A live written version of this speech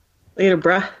Later,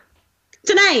 bruh.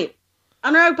 Tonight,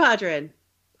 on Rogue Podron,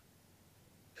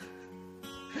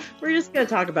 we're just going to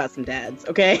talk about some dads,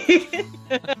 okay?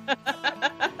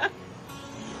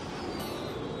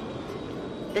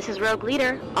 This is Rogue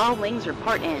Leader. All wings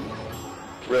report in.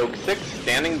 Rogue 6,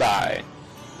 standing by.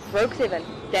 Rogue 7,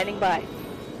 standing by.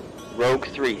 Rogue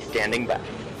 3, standing by.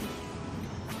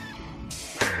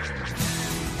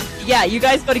 Yeah, you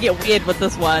guys gotta get weird with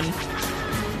this one.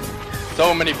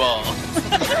 So many balls.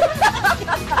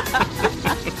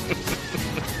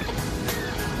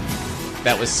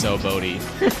 That was so Bodhi.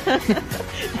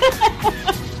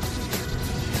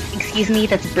 Excuse me,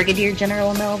 that's Brigadier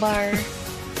General Melbar.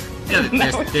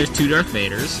 Yeah, there's two Darth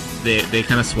Vaders. They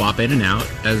kind of swap in and out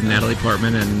as Natalie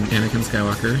Portman and Anakin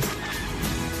Skywalker.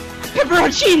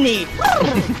 Pepperoncini!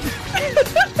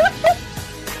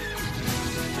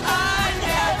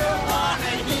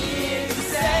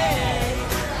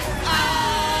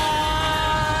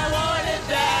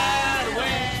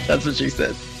 That's what she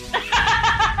said.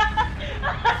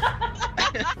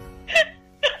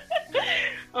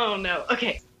 Oh no.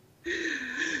 Okay.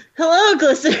 Hello,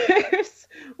 listeners.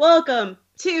 Welcome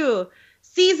to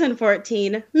Season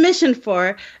 14, Mission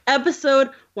 4, Episode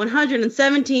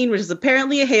 117, which is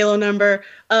apparently a Halo number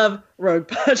of Rogue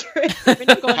Podron.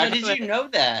 How did you know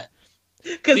that?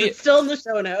 Because it's still in the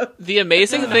show notes. The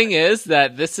amazing thing is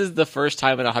that this is the first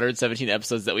time in 117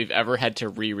 episodes that we've ever had to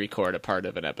re-record a part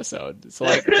of an episode. So,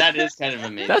 like, That is kind of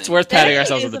amazing. that's worth patting That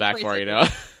ourselves is on the a back place for, to you know?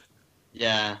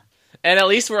 Yeah. And at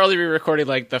least we're only re-recording,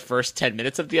 like, the first 10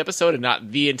 minutes of the episode and not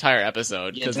the entire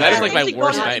episode. Because Yeah, that is, like, my actually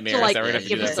worst gone nightmare, to, like, is that we're going to have to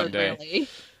do that episode, someday. Really.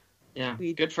 Yeah.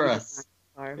 We- Good for us.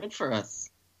 Good for us.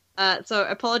 So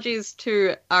apologies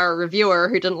to our reviewer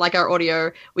who didn't like our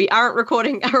audio. We aren't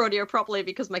recording our audio properly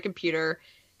because my computer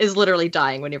is literally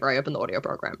dying whenever I open the audio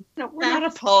program. No, we're not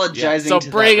apologizing. So to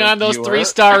bring that on those reviewer.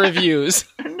 3-star reviews.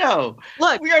 No,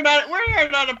 Look, we are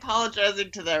not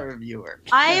apologizing to that reviewer.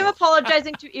 I am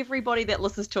apologizing to everybody that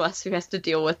listens to us who has to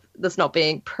deal with this not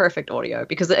being perfect audio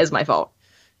because it is my fault.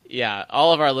 Yeah,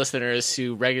 all of our listeners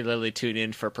who regularly tune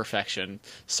in for perfection.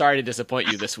 Sorry to disappoint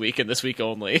you this week and this week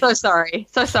only. So sorry.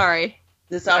 So sorry.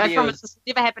 This I audio, promise this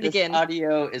will never happen this again.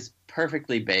 audio is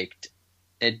perfectly baked.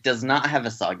 It does not have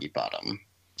a soggy bottom.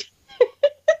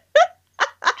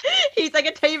 He's like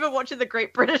a Taver watching the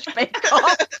Great British Bake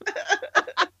Off.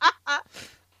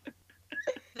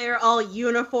 They're all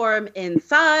uniform in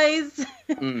size.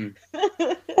 Mm.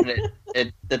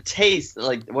 The taste,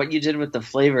 like what you did with the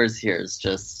flavors here, is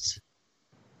just.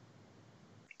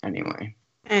 Anyway,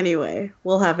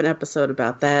 We'll have an episode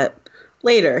about that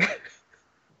later.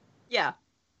 Yeah.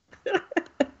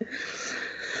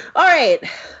 All right.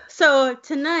 So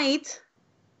tonight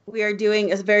we are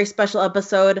doing a very special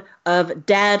episode of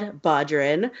Dad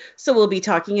Bodron. So we'll be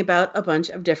talking about a bunch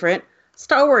of different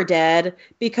Star Wars dad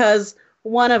because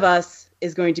one of us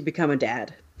is going to become a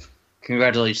dad.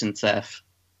 congratulations, Seth.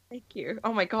 Thank you.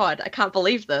 Oh my god, I can't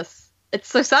believe this. It's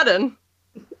so sudden.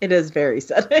 It is very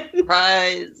sudden.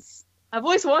 Surprise! I've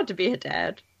always wanted to be a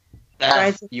dad.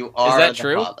 Seth, you are that the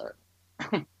true? father.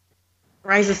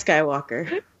 Rise of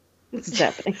Skywalker. What's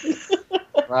happening?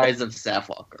 Rise of Seth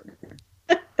Walker.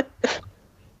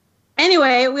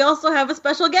 Anyway, we also have a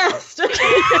special guest.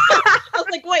 I was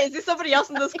like, wait, is there somebody else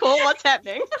in this call? What's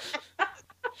happening?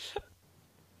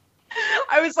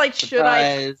 I was like, should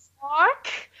I Surprise. talk?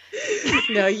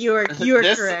 No, you are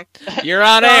This- correct. You're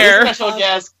on No, air. The special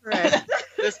guest. Correct.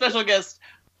 The special guest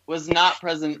was not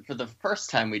present for the first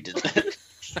time we did this.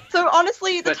 So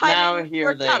honestly, the But now timing here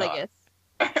worked they out, are.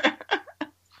 I guess.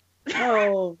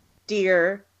 Oh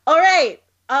dear. All right.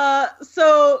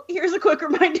 So here's a quick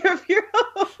reminder of your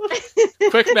host.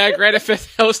 Quick Mag, write a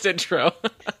 5th host intro.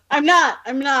 I'm not.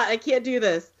 I can't do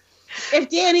this. If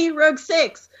Danny Rogue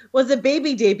 6 was a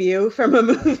baby debut from a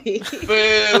movie.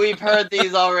 Boo! We've heard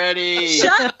these already.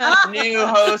 Shut up. New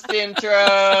host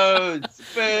intros.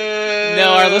 Boo!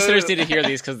 No, our listeners need to hear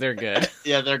these because they're good.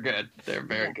 Yeah, they're good. They're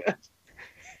very good.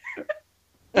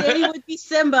 Danny would be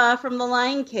Simba from The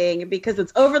Lion King because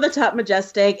it's over the top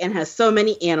majestic and has so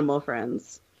many animal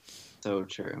friends. So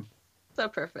true. So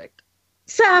perfect.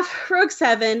 Saf, Rogue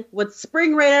 7, would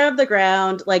spring right out of the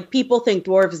ground like people think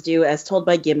dwarves do, as told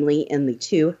by Gimli in The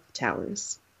Two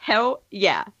Towers. Hell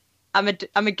yeah. I'm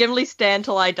a Gimli stan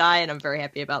till I die, and I'm very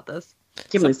happy about this.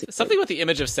 Gimli's Something with the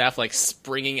image of Saf like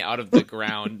springing out of the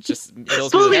ground just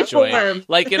fills me Fully with joy. formed.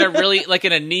 Like in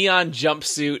a neon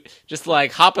jumpsuit, just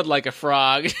like hopping like a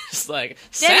frog, just like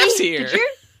Danny, Saf's here.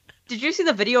 Did you see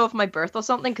the video of my birth or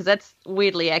something? Because that's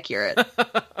weirdly accurate.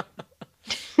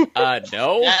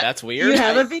 No, That- that's You weird.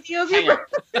 have a video of your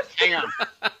Hang on.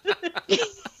 Hang on.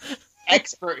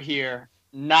 Expert here.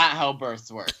 not how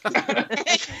births work.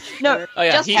 No, Oh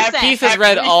yeah, just to say, Keith has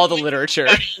read all the literature.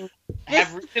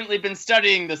 Have recently been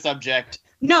studying the subject.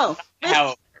 No,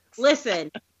 How?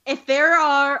 listen. If there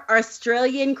are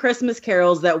Australian Christmas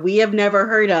carols that we have never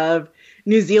heard of,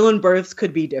 New Zealand births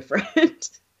could be different.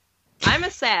 I'm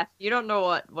a sap. You don't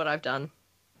know what I've done.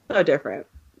 So different.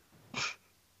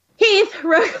 Heath,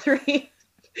 Rogue 3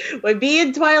 would be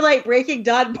in Twilight Breaking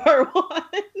Dawn Part 1.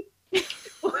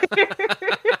 Where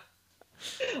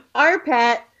our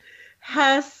pet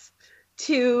has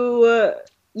to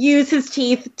use his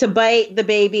teeth to bite the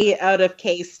baby out of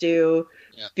K-Stew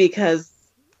because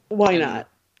why not?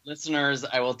 Listeners,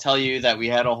 I will tell you that we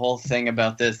had a whole thing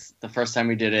about this the first time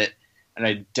we did it, and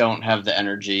I don't have the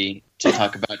energy to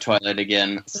talk about Twilight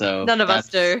again, so... None of us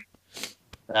do.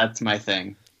 That's my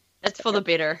thing. It's for the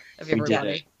better of We did everybody.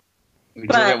 it. We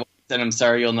did it once, and I'm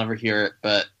sorry you'll never hear it,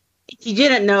 but If you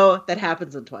didn't know, that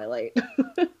happens in Twilight.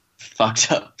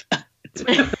 fucked up.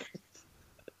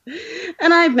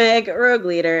 And I'm Meg, Rogue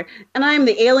Leader, and I'm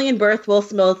the alien birth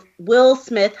Will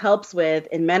Smith helps with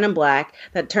in Men in Black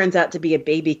that turns out to be a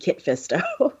baby Kit Fisto.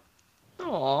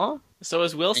 Aww. So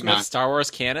is Will Hang Smith on. Star Wars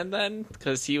canon then?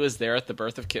 Because he was there at the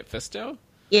birth of Kit Fisto?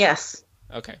 Yes.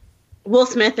 Okay. Will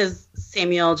Smith is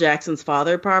Samuel L. Jackson's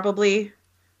father, probably.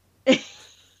 I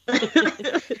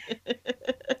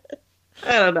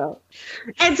don't know.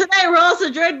 And tonight we're also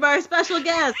joined by our special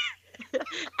guest,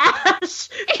 Ash.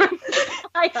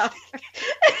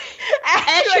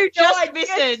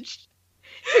 Ash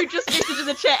who just messaged in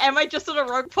the chat, am I just on a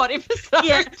rogue potty episode?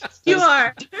 Yes, you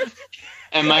are.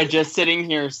 Am I just sitting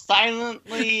here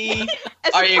silently? A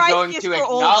Are you surprise going guest to for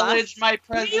all of us. acknowledge my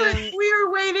presence? We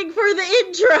were waiting for the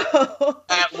intro.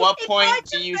 At what point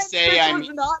do you say I'm... This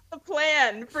was not the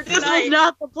plan for This tonight. was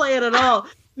not the plan at all.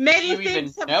 Many Do you even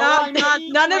things have know not I'm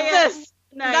been None of planned this.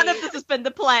 tonight. None of this has been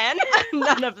the plan.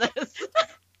 None of this.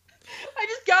 I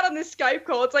just got on this Skype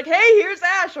call. It's like, hey, here's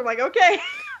Ash. I'm like, okay,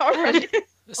 all right.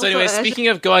 So anyway, Ash- speaking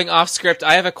of going off script,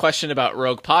 I have a question about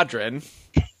Rogue Podron.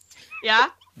 Yeah?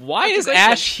 Why That's a is good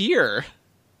Ash here?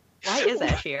 Why is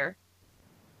Ash here?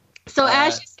 So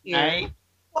Ash is here I-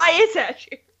 Why is Ash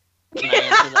here? Can I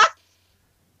answer that?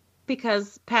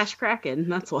 because Pash Kraken.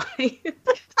 That's why. It's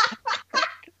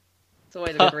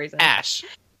always a good reason. Ash.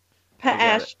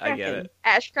 Ash I get Kraken. it.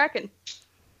 Ash Kraken.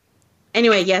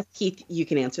 Anyway, yes, Keith, you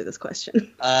can answer this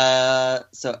question.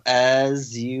 So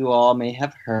as you all may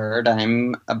have heard,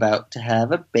 I'm about to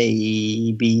have a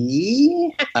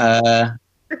baby.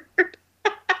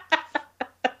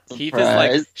 Keith is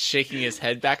like Surprise. shaking his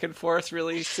head back and forth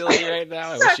really silly right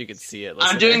now. I wish you could see it.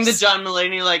 I'm doing the listeners. John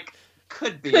Mulaney, like,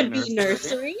 could be a Could be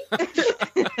nursery.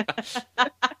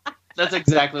 That's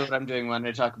exactly what I'm doing when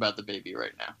I talk about the baby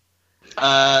right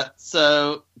now.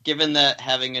 So, given that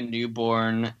having a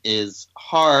newborn is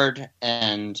hard,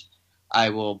 and I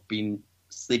will be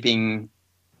sleeping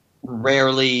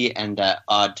rarely and at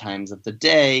odd times of the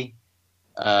day,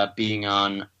 being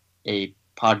on a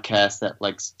podcast that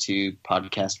likes to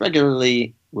podcast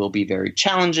regularly will be very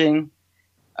challenging.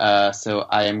 So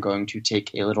I am going to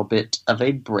take a little bit of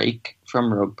a break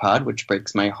from Rogue Pod, which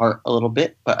breaks my heart a little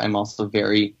bit, but I'm also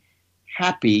very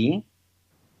happy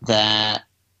that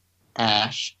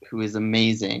Ash, who is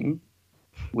amazing,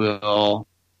 will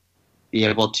be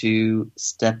able to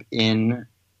step in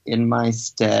my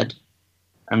stead,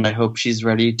 and I hope she's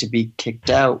ready to be kicked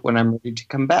out when I'm ready to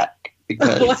come back,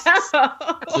 because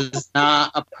Wow. this is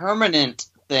not a permanent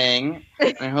thing,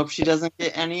 and I hope she doesn't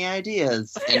get any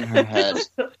ideas in her head.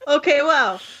 Okay,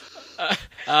 well,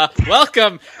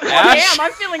 Welcome, Ash. Damn,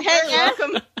 I'm feeling very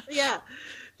welcome. yeah.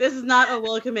 This is not a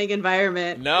welcoming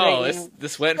environment. No, right now.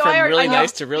 this went No, from I already- really I know.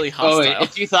 nice to really Oh, hostile. wait,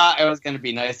 if you thought I was going to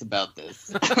be nice about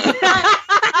this.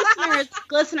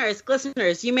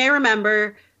 listeners, you may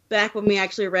remember back when we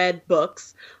actually read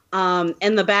books,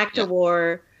 in the Back to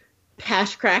War,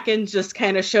 Pash Kraken just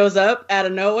kind of shows up out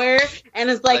of nowhere and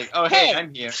is like, oh, hey,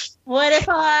 I'm here. what if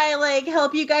I like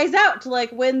help you guys out to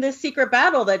like win this secret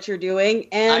battle that you're doing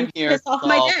I'm and here. piss off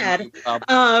my solve dad? any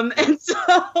problem. And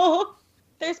so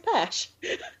there's Pash.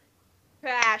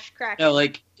 Ash Kraken. No,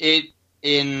 like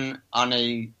on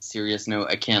a serious note,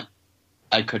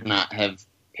 I could not have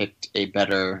picked a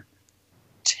better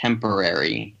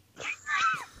temporary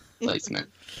placement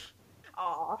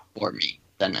Aw. for me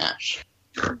than Ash.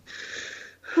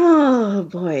 Oh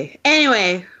boy.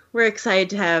 Anyway, we're excited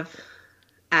to have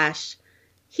Ash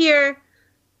here.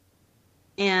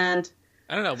 And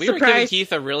I don't know. We were Surprise. giving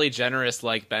Keith a really generous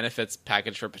like benefits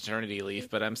package for paternity leave,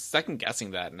 but I'm second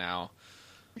guessing that now.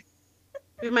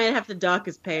 we might have to dock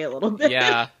his pay a little bit.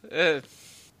 Yeah,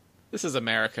 this is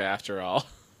America after all.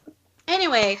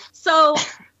 Anyway, so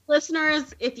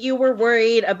listeners, if you were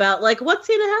worried about like what's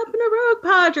going to happen to Rogue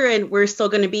Padron, we're still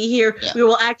going to be here. Yeah. We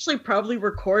will actually probably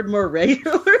record more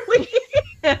regularly.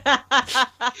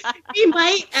 We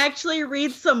might actually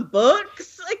read some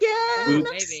books again.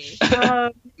 Maybe.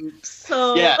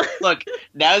 So Yeah, look,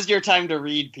 now's your time to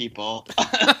read, people.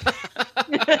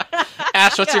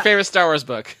 Ash, what's your favorite Star Wars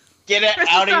book? Get it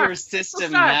Crystal out Star, of your system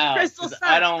Star, now. Crystal 'cause Star,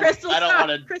 I don't Crystal want Star,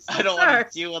 to. Crystal I don't Star. want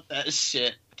to deal with that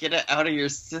shit. Get it out of your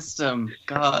system.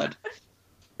 God.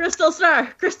 Crystal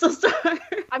Star.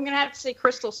 I'm gonna have to say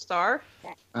Crystal Star.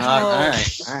 All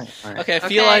right. Okay,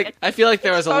 I feel like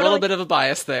there was It's a little totally- bit of a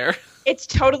bias there. It's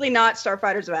totally not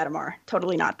Starfighters of Adamar.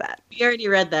 Totally not that. We already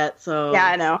read that, so Yeah,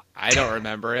 I know. I don't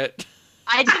remember it.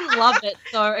 I didn't love it,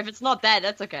 so if it's not that,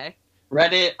 that's okay.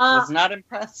 Reddit was not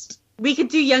impressed. we could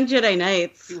do Young Jedi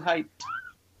Knights. Too hyped.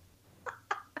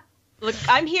 Look,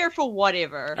 I'm here for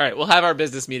whatever. All right, we'll have our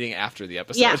business meeting after the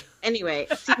episode. Yeah. Anyway,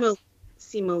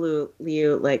 Simu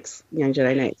Liu likes Young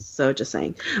Jedi Knights, so just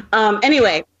saying.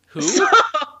 Anyway, Who? so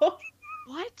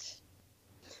What?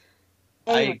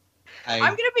 I'm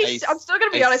I'm still gonna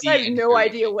be I honest. see I have no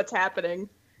intrigue. idea what's happening.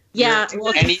 yeah, You're-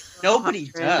 well, nobody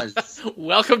does.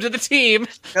 Welcome to the team.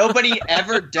 Nobody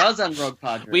ever does on Rogue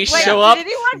Padron. We Wait, show up, did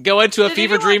anyone- go into a did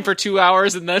fever anyone- dream for 2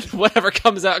 hours, and then whatever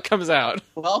comes out, comes out.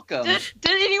 Welcome. Did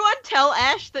anyone tell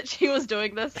Ash that she was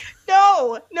doing this?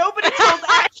 No, nobody told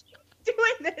Ash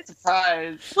doing this.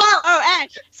 Surprise. well, Oh,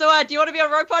 Ash. So, do you want to be on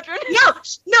Rogue Padron?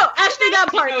 no, Ash did that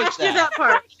part. knows Ash did that. that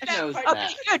part. Who knows Okay,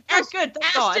 that? Good, good. Thank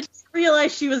Ash God. didn't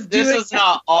realize she was This doing was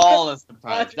not all a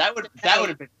surprise. Padron. That would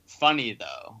have been funny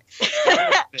though.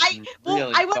 That would have been well,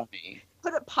 really I would- funny.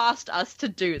 Put it past us to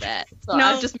do that. So No.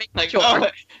 I'm just making Like, sure. oh,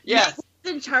 yes.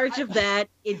 in charge of that.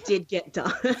 It did get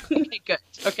done.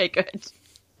 Okay, good.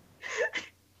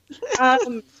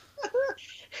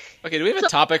 Okay, do we have a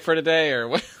topic for today, or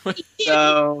what?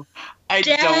 So I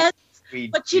Dad, don't. We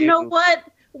but you do. know what?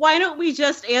 Why don't we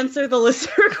just answer the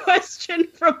listener question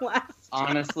from last time?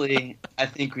 Honestly, I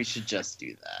think we should just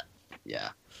do that. Yeah.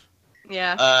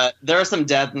 Yeah. There are some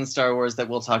deaths in Star Wars that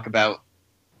we'll talk about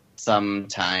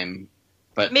sometime,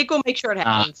 but Mick will make sure it not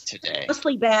happens. today.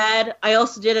 Mostly bad. I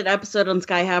also did an episode on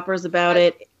Skyhoppers about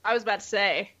it. I was about to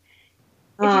say,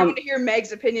 if you Um, want to hear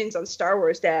Meg's opinions on Star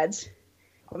Wars dads,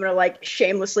 I'm gonna like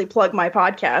shamelessly plug my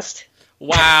podcast.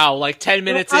 Wow, like 10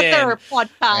 minutes Your in. other podcast,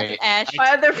 Right. Ash.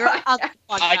 My other Your podcast. other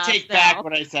podcast I take now. back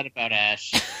what I said about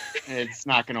Ash. It's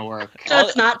not going to work.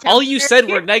 That's not All you said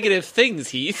were negative things,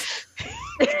 Heath.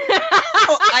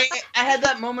 Oh, I had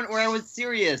that moment where I was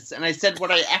serious and I said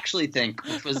what I actually think,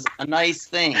 which was a nice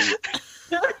thing.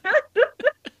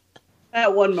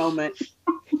 at one moment.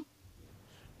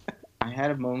 I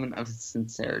had a moment of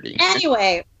sincerity.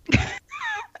 Anyway,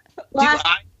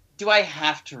 Do I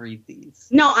have to read these?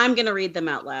 no, I'm gonna read them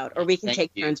out loud, or we can Thank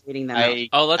take you. turns reading them out.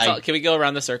 Oh, can we go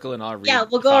around the circle and I'll read? Yeah,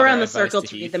 we'll go Father around the Advice circle to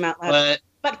to Heath? read them out loud. But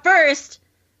But first,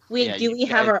 Yeah, you we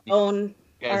have guys our need- own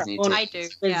you guys need to I do.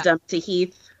 wisdom to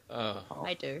Heath? Oh.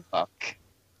 I do. fuck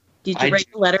Did I you write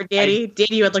do. the letter, Daddy?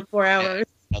 Daddy, you had like 4 hours.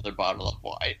 another bottle of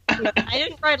wine. I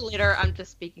didn't write a letter. I'm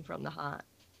just speaking from the heart.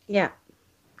 Yeah,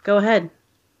 go ahead.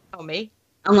 Oh, me?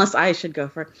 Unless I should go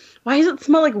first. Why does it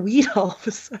smell like weed all of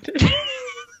a sudden?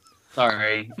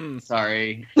 Sorry. Hmm.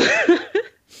 Sorry.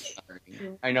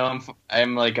 Sorry. I know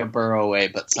I'm like a burrow away,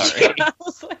 but sorry. I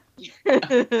was like,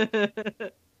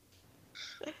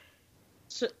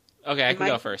 Okay, I can Am I-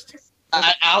 go first.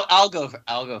 I'll go.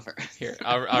 I'll go first. Here,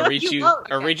 I'll read You you.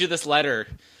 won't. I'll read you this letter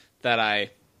that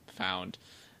I found.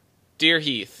 Dear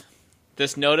Heath,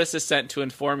 this notice is sent to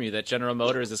inform you that General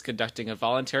Motors is conducting a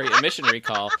voluntary emission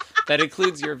recall that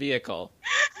includes your vehicle.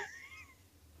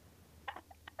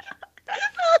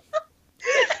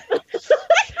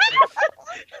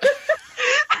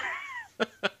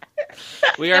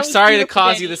 We are That was sorry to beautiful,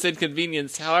 cause Danny. you this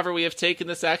inconvenience. However, we have taken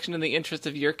this action in the interest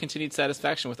of your continued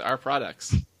satisfaction with our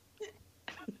products.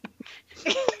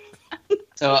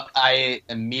 So I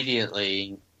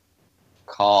immediately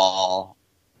call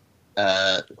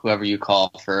whoever you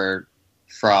call for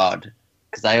fraud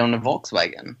because I own a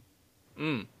Volkswagen.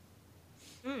 Mm.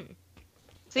 See, And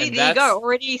there you that's- go.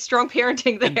 Already strong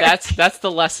parenting there. And that's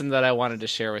the lesson that I wanted to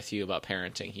share with you about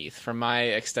parenting, Heath, from my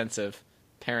extensive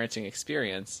parenting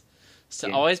experience. Is to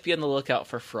Yeah. always be on the lookout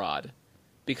for fraud,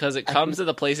 because it comes in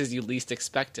the places you least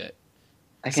expect it.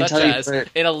 I can Such tell you as for,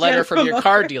 in a letter from your General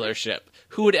car dealership.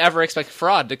 Who would ever expect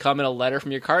fraud to come in a letter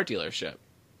from your car dealership?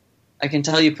 I can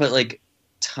tell you put like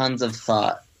tons of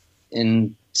thought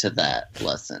into that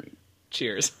lesson.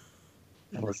 Cheers.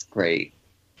 That was great.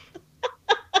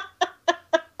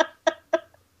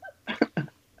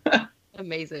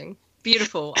 Amazing.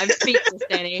 Beautiful. I'm speechless,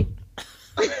 Danny.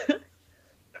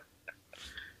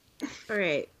 All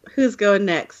right. Who's going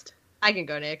next? I can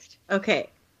go next. Okay.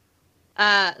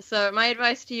 So my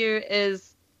advice to you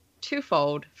is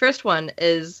twofold. First one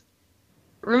is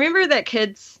remember that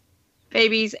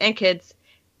babies and kids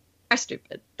are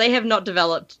stupid. They have not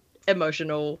developed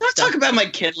emotional Don't stuff. talk about my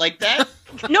kid like that.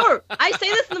 No, I say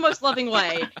this in the most loving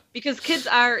way because kids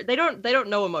they don't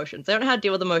know emotions. They don't know how to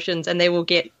deal with emotions, and they will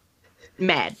get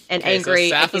mad and angry.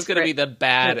 So and Saf is going to be the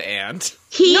bad aunt.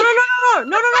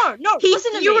 No.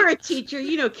 Listen to You me. were a teacher.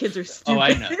 You know kids are stupid. Oh,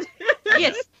 I know.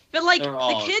 Yes, but like They're the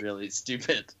all kid, really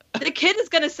stupid. the kid is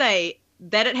gonna say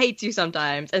that it hates you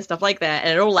sometimes and stuff like that,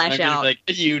 and it'll lash I'm gonna out. be like,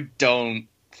 you don't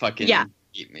fucking Yeah.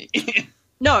 eat me.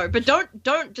 No, but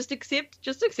don't just accept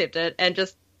it, and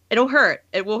just it'll hurt.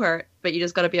 It will hurt, but you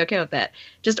just got to be okay with that.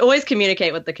 Just always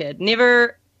communicate with the kid.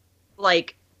 Never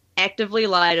like actively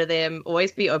lie to them.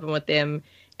 Always be open with them.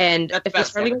 And That's if you're about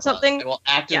struggling with Santa Claus. something, I will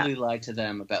actively lie to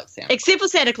them about Santa. except for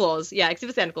Santa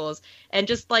Claus, and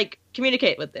just like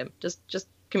communicate with them. Just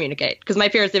communicate, because my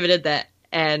parents never did that,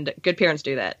 and good parents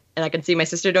do that. And I can see my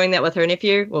sister doing that with her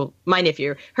nephew. Well, my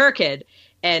nephew, her kid.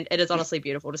 And it is honestly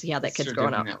beautiful to see how that kid's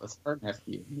growing up. That with her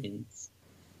nephew means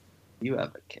you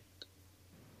have a kid.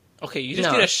 Okay, you just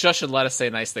No. need to shush and let us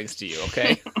say nice things to you,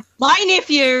 okay? My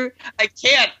nephew! I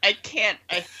can't.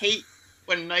 I hate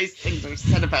when nice things are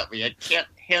said about me. I can't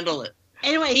handle it.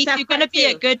 Anyway, Heath, Seth, you're going to part be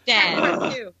a two. good dad.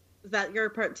 Part two. Is that your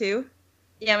part two?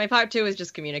 Yeah, my part two is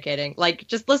just communicating. Like,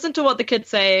 just listen to what the kid's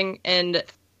saying and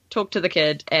talk to the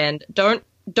kid, and don't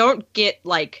get,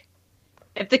 like,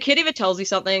 if the kid ever tells you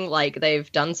something, like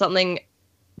they've done something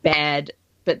bad,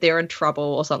 but they're in trouble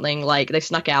or something, like they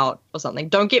snuck out or something,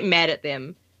 don't get mad at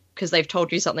them because they've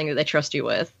told you something that they trust you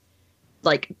with.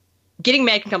 Like, getting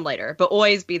mad can come later, but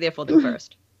always be there for them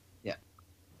first.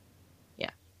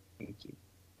 Thank you.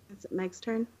 Is it Meg's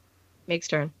turn? Meg's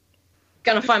turn.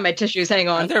 Gonna find my tissues, hang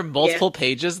Are on. there multiple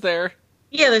pages there?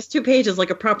 Yeah, there's 2 pages,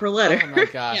 like a proper letter. Oh my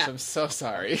gosh, Yeah. I'm so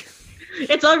sorry.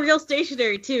 It's all real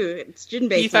stationery too. It's gin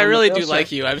based. Heath, I really do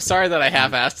like you. I'm sorry that I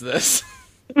half-assed this.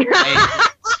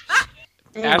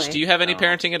 Ash, do you have any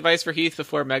parenting advice for Heath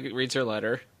before Meg reads her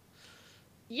letter?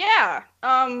 Yeah.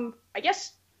 I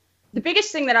guess the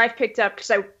biggest thing that I've picked up,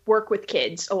 because I work with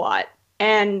kids a lot,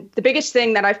 and the biggest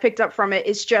thing that I've picked up from it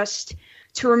is just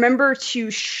to remember to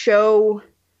show,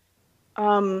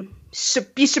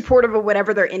 be supportive of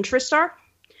whatever their interests are.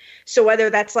 So whether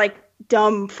that's like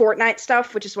dumb Fortnite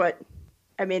stuff, which is what,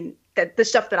 I mean, that the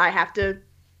stuff that I have to.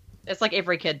 It's like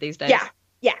every kid these days.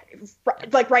 Yeah.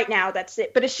 Like right now, that's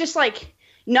it. But it's just like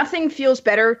nothing feels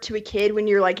better to a kid when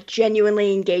you're like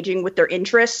genuinely engaging with their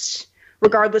interests,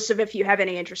 regardless of if you have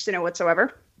any interest in it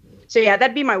whatsoever. So yeah,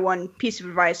 that'd be my one piece of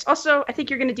advice. Also, I think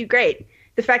you're going to do great.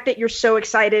 The fact that you're so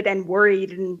excited and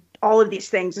worried and all of these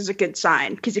things is a good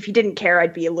sign. Because if you didn't care,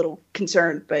 I'd be a little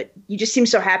concerned. But you just seem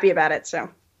so happy about it, so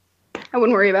I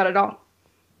wouldn't worry about it at all.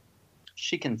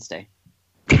 She can stay.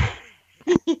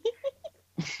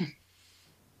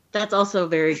 That's also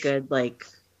very good, like,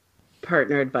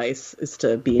 partner advice is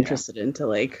to be interested into,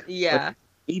 like, Yeah.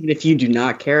 even if you do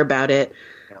not care about it.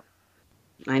 Yep.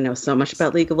 I know so much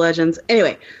about League of Legends.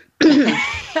 Anyway,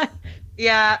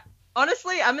 Yeah.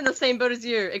 Honestly, I'm in the same boat as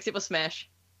you, except with Smash.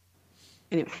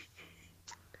 anyway,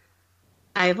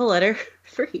 I have a letter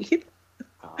for Heath.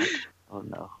 Oh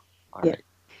no. All Yeah. right.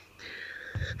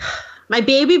 My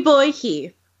baby boy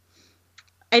Heath.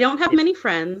 I don't have many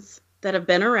friends that have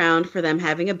been around for them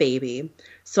having a baby,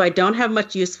 so I don't have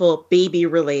much useful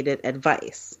baby-related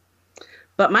advice.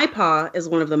 But my pa is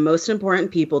one of the most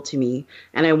important people to me,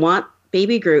 and I want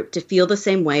baby group to feel the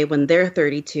same way when they're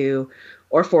 32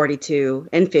 or 42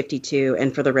 and 52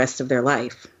 and for the rest of their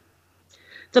life.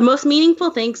 The most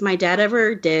meaningful things my dad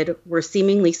ever did were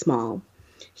seemingly small.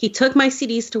 He took my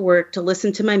CDs to work to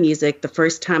listen to my music the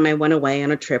first time I went away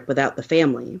on a trip without the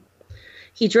family.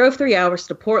 He drove 3 hours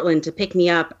to Portland to pick me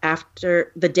up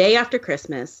after the day after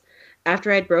Christmas,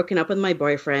 after I'd broken up with my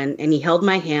boyfriend, and he held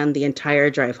my hand the entire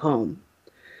drive home.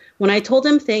 When I told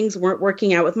him things weren't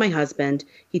working out with my husband,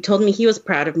 he told me he was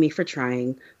proud of me for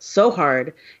trying so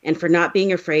hard and for not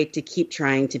being afraid to keep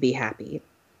trying to be happy.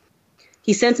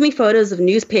 He sends me photos of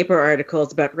newspaper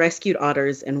articles about rescued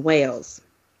otters and whales.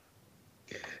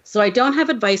 So I don't have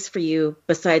advice for you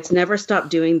besides never stop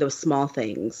doing those small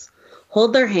things.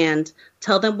 Hold their hand,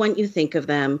 tell them what you think of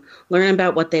them, learn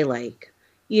about what they like.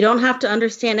 You don't have to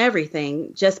understand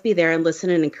everything, just be there and listen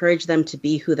and encourage them to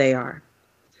be who they are.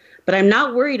 But I'm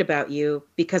not worried about you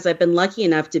because I've been lucky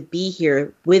enough to be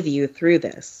here with you through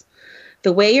this.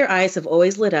 The way your eyes have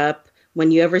always lit up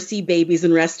when you ever see babies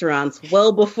in restaurants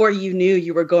well before you knew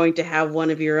you were going to have one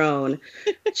of your own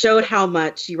showed how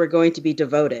much you were going to be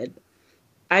devoted.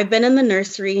 I've been in the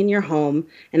nursery in your home,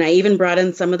 and I even brought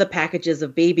in some of the packages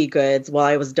of baby goods while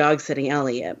I was dog sitting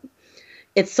Elliot.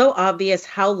 It's so obvious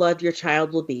how loved your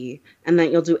child will be, and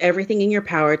that you'll do everything in your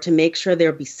power to make sure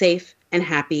they'll be safe and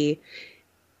happy,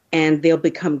 and they'll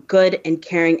become good and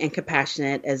caring and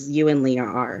compassionate as you and Leah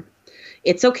are.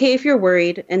 It's okay if you're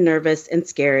worried and nervous and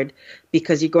scared,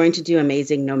 because you're going to do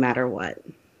amazing no matter what.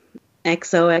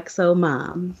 XOXO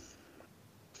Mom.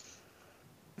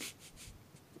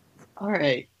 All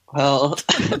right. Well,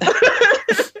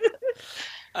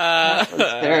 that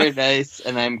was very nice,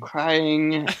 and I'm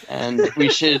crying, and we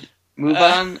should move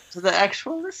on to the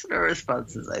actual listener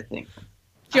responses, I think.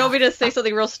 Do you want me to say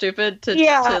something real stupid to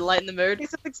lighten the mood?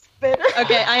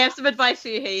 Okay, I have some advice for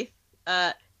you, Heath.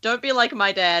 Don't be like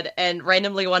my dad and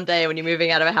randomly one day when you're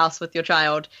moving out of a house with your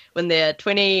child, when they're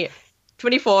 20,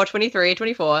 24, 23,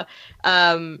 24,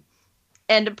 and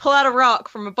pull out a rock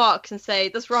from a box and say,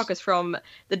 this rock is from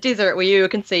the desert where you were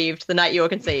conceived, the night you were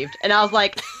conceived. And I was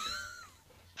like...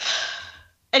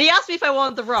 And he asked me if I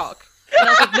wanted the rock. And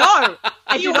I was like, no,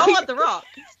 I do not want the rock.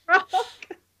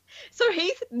 So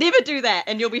Heath, never do that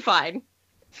and you'll be fine.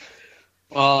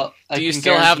 Well, do you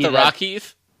still have the rock,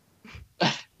 Heath?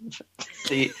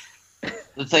 See,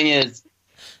 the thing is,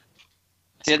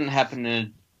 it didn't happen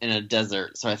in a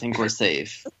desert, so I think we're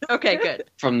safe. Okay, good.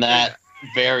 From that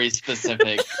very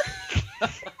specific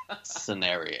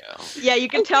scenario. Yeah, you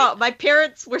can tell my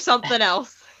parents were something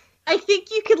else. I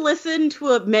think you could listen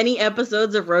to many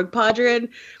episodes of Rogue Padron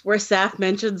where Saf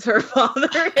mentions her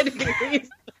father and various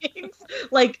things,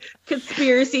 like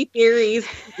conspiracy theories,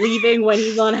 leaving when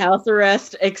he's on house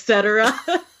arrest, etc.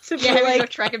 Yeah, having to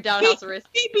track him down house arrest.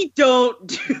 Maybe don't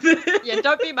do this. Yeah,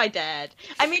 don't be my dad.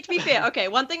 I mean, to be fair, okay,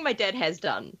 one thing my dad has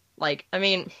done, like, I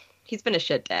mean, he's been a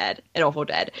shit dad, an awful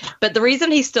dad. But the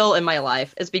reason he's still in my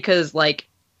life is because, like,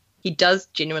 he does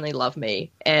genuinely love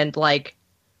me. And, like,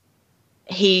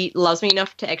 he loves me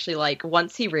enough to actually, like,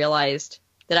 once he realized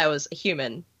that I was a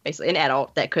human, basically an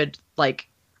adult that could, like,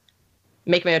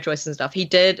 make my own choices and stuff, he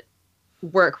did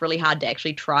work really hard to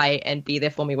actually try and be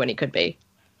there for me when he could be.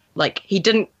 Like, he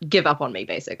didn't give up on me,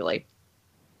 basically.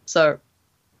 So,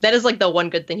 that is, like, the one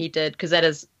good thing he did, because that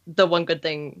is the one good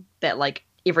thing that, like,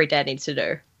 every dad needs to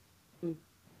do.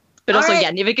 But also, yeah,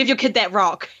 never give your kid that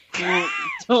rock.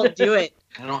 Don't do it.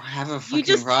 I don't have a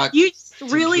fucking rock. You just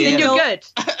really then you're good.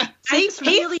 Heath,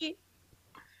 you're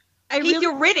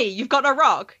ready. You've got a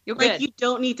rock. You're good. Like, you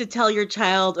don't need to tell your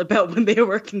child about when they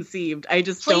were conceived. I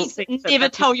just don't think never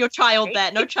tell your child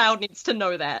that. No child needs to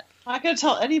know that. I'm not going to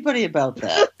tell anybody about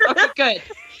that. Okay, good.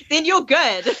 Then you're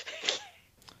good.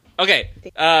 Okay,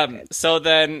 so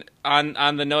then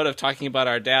on the note of talking about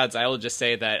our dads, I will just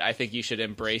say that I think you should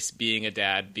embrace being a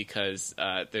dad, because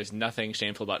there's nothing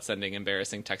shameful about sending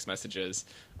embarrassing text messages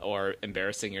or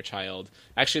embarrassing your child.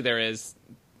 Actually, there is.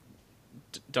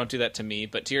 Don't do that to me,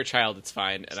 but to your child, it's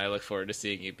fine, and I look forward to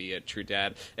seeing you be a true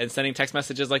dad and sending text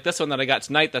messages like this one that I got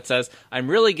tonight that says, I'm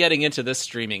really getting into this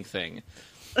streaming thing.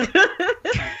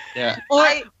 Yeah.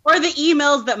 Or the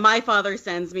emails that my father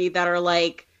sends me that are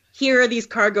like, here are these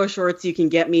cargo shorts you can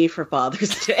get me for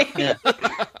Father's Day. Yeah.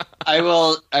 I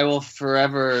will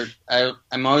forever.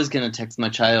 I'm always going to text my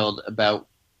child about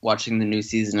watching the new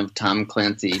season of Tom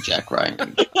Clancy, Jack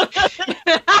Ryan.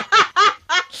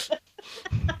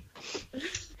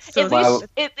 So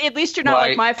at least you're not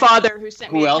like my father, who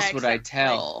sent me a text. Who else would I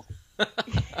tell?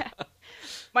 Yeah.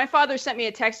 My father sent me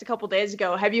a text a couple days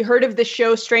ago. Have you heard of the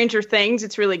show Stranger Things?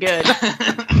 It's really good.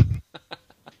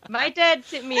 My dad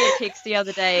sent me a text the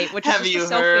other day, which was just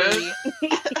a selfie.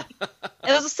 It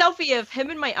was a selfie of him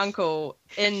and my uncle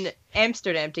in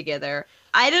Amsterdam together.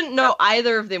 I didn't know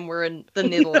either of them were in the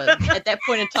Netherlands at that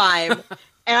point in time.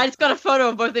 And I just got a photo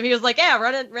of both of them. He was like, yeah,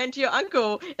 ran to your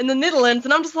uncle in the Netherlands.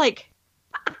 And I'm just like,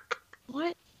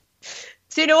 what?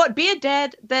 So you know what? Be a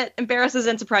dad that embarrasses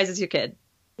and surprises your kid.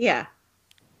 Yeah.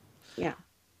 Yeah.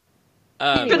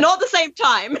 But not at the same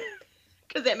time,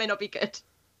 because that may not be good.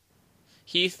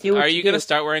 Heath, are you going to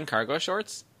start wearing cargo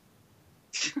shorts?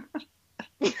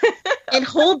 It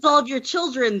holds all of your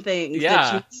children things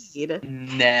that you need.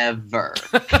 Never.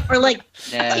 Or like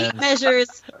tape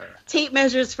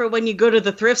measures for when you go to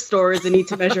the thrift stores and need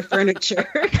to measure furniture.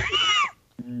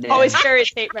 Always carry a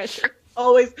tape measure.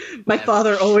 Always. My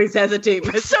father always has a tape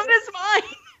measure. So does mine.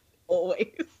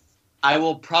 Always. I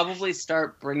will probably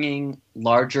start bringing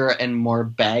larger and more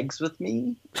bags with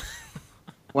me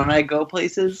when I go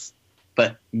places,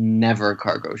 but never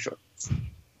cargo shorts.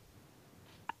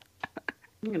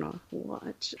 I'm gonna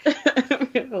watch. I'm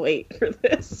gonna wait for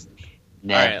this.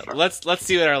 Never. All right, let's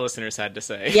see what our listeners had to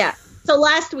say. Yeah. So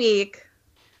last week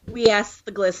we asked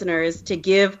the listeners to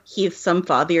give Heath some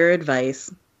father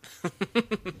advice.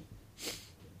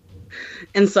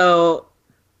 And so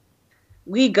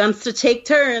we guns to take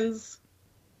turns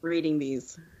reading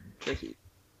these for Heath.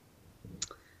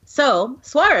 So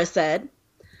Swara said,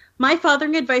 my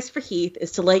fathering advice for Heath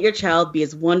is to let your child be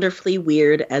as wonderfully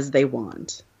weird as they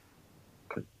want.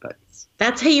 Good advice.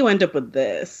 That's how you end up with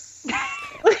this.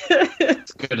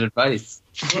 It's good advice.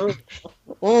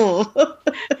 Oh.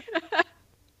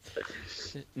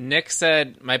 Nick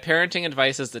said, my parenting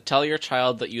advice is to tell your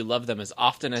child that you love them as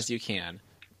often as you can.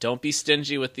 Don't be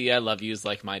stingy with the I love yous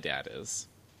like my dad is.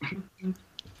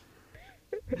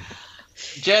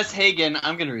 Jess Hagen,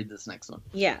 I'm going to read this next one.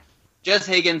 Yeah. Jess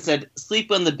Hagen said, sleep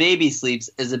when the baby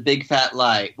sleeps is a big fat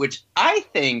lie, which I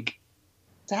think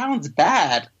sounds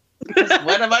bad. Because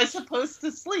when am I supposed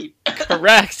to sleep?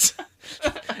 Correct.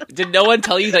 Did no one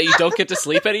tell you that you don't get to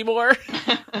sleep anymore?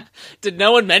 Did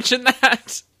no one mention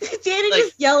that? Did Danny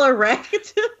just yell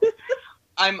erect?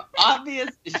 I'm obvious.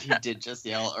 She did just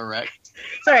yell erect.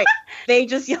 Sorry, they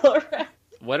just yell erect.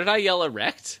 What did I yell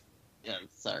erect? Yeah,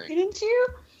 sorry. Didn't you?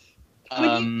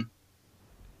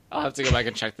 I'll have to go back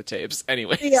and check the tapes.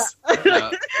 Anyways. Yeah.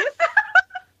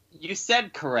 You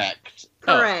said correct.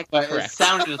 Correct. But Correct. it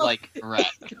sounded like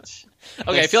correct.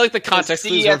 Okay, I feel like the context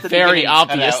clues C were at the very beginning cut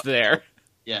obvious out. there.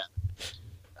 Yeah.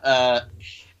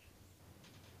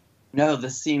 No,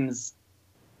 this seems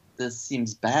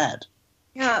bad.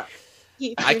 Yeah.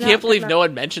 I can't believe no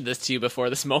one mentioned this to you before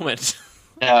this moment.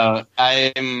 No,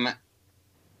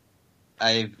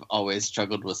 I've always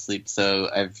struggled with sleep, so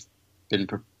I've been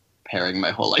preparing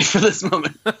my whole life for this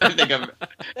moment.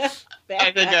 That's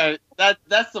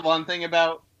the one thing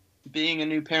about being a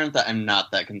new parent that I'm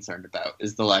not that concerned about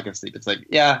is the lack of sleep. It's like,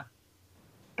 yeah,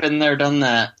 been there, done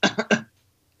that.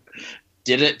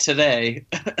 Did it today.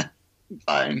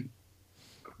 Fine.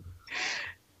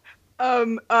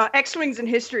 X-Wings in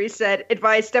History said,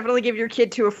 advice, definitely give your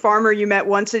kid to a farmer you met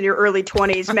once in your early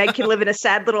 20s. Meg can live in a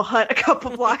sad little hut a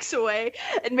couple blocks away,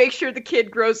 and make sure the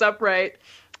kid grows up right.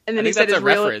 And then I he think said that's his a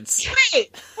real... reference.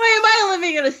 Wait, why am I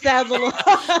living in a sad little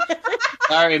hut?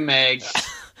 Sorry, Meg.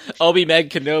 Obi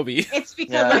Meg Kenobi. It's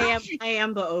because Yeah. I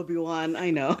am the Obi-Wan, I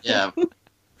know. Yeah.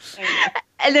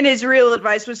 And then his real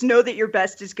advice was know that your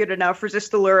best is good enough,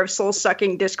 resist the lure of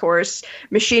soul-sucking discourse,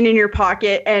 machine in your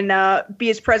pocket, and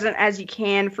be as present as you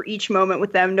can for each moment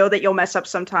with them. Know that you'll mess up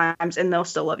sometimes, and they'll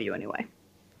still love you anyway.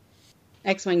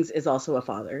 X-Wings is also a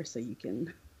father, so you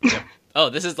can... Oh,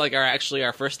 this is like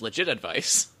our first legit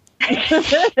advice.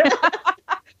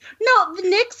 No,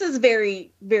 Nick's is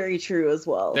very, very true as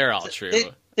well. They're all true.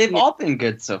 They've all been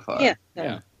good so far.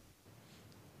 Yeah.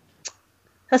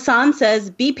 Hassan says,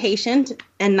 be patient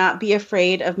and not be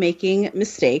afraid of making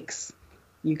mistakes.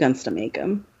 You guns to make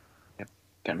them.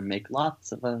 Gonna make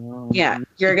lots of them. Yeah,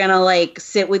 you're gonna like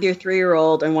sit with your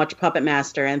 3-year-old and watch Puppet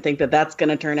Master and think that that's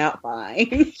gonna turn out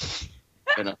fine.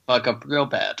 Gonna fuck up real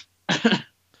bad.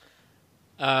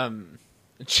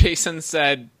 Jason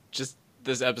said, just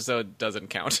this episode doesn't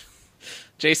count.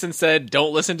 Jason said,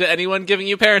 don't listen to anyone giving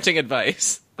you parenting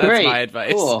advice. That's Great. my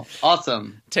advice. Cool.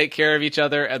 Awesome. Take care of each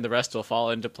other and the rest will fall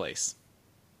into place.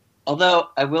 Although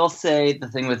I will say the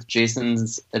thing with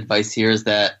Jason's advice here is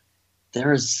that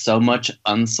there is so much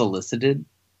unsolicited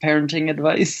parenting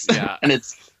advice. Yeah. And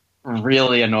it's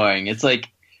really annoying. It's like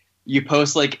you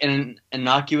post like an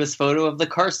innocuous photo of the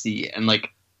car seat and like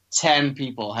 10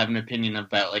 people have an opinion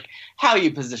about like how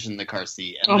you position the car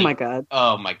seat. And, Oh like, my god.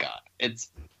 Oh my god. It's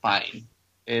fine.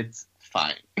 It's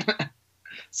fine.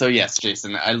 So yes,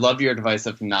 Jason, I love your advice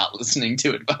of not listening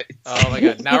to advice. Oh my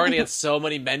god, now we're gonna get so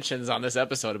many mentions on this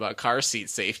episode about car seat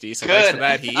safety, so thanks for Good.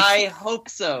 that, Heath. I hope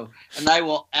so. And I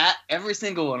will at every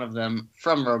single one of them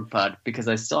from RoguePod because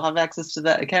I still have access to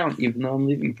that account even though I'm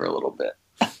leaving for a little bit.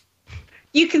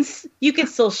 You can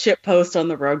still ship post on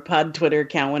the Rogue Pod Twitter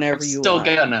account whenever you want.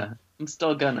 I'm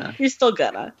still gonna. You're still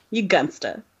gonna. You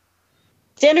gunsta.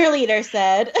 Dinner leader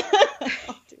said,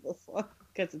 I'll do this one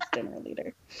because it's dinner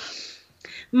leader.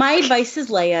 My advice is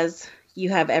Leia's. You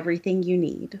have everything you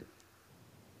need.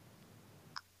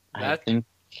 I think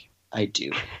I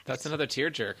do. That's another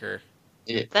tearjerker.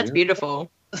 That's beautiful.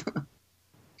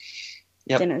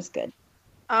 Yep. Dinner's good.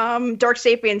 Dark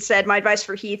Sapien said, my advice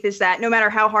for Heath is that no matter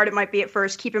how hard it might be at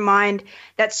first, keep in mind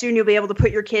that soon you'll be able to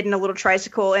put your kid in a little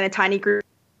tricycle in a tiny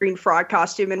green frog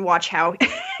costume and watch how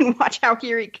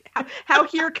how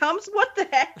here comes what the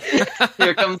heck.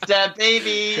 Here comes Dad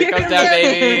Baby. Here comes that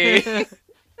baby.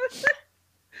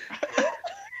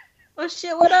 Oh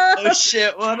shit, what up? Oh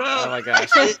shit, what up? Oh my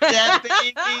gosh. Dad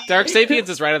Baby. Dark Sapiens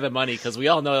is right on the money because we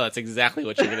all know that's exactly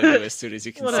what you're going to do as soon as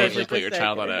you can 100% safely put your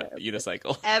child on a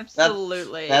unicycle.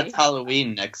 Absolutely. That's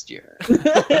Halloween next year.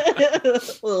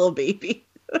 Little baby.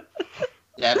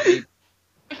 Dappy.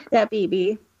 That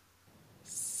BB.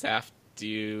 Saf, do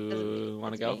you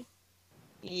want to go?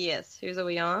 Yes. Who's are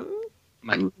we on?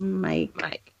 Mike.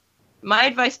 Mike. My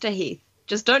advice to Heath: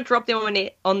 just don't drop them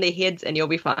on their heads, and you'll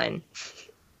be fine.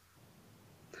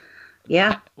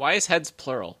 Yeah. Why is heads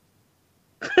plural?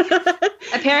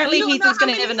 Apparently, You don't Heath know is going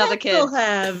how to have many another heads kid. they'll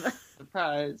have.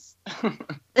 Surprise.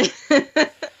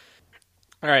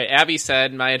 All right, Abby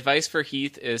said, my advice for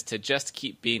Heath is to just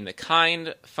keep being the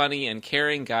kind, funny, and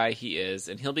caring guy he is,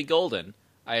 and he'll be golden.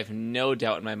 I have no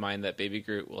doubt in my mind that Baby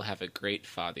Groot will have a great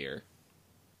father.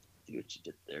 See what you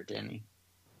did there, Danny.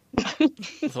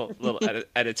 little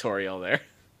editorial there.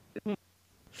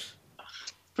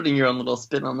 Putting your own little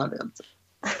spin on that answer.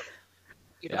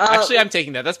 Yeah, actually, I'm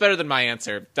taking that. That's better than my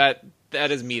answer. That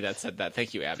is me that said that.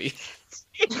 Thank you, Abby.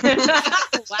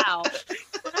 Wow.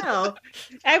 Wow.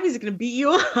 Abby's going to beat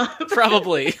you up.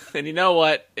 Probably. And you know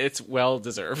what? It's well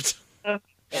deserved.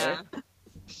 Yeah.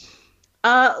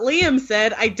 Liam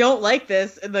said, I don't like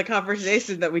this in the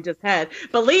conversation that we just had,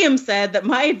 but Liam said that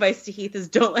my advice to Heath is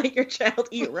don't let your child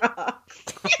eat raw.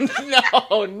 No.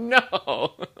 Oh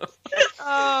no.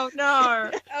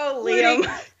 Oh, Liam.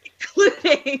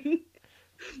 Including,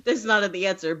 this is not in the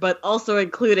answer, but also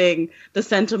including the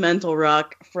sentimental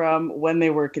rock from when they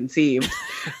were conceived.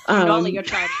 Don't let your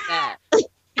child eat that.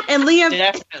 And Liam,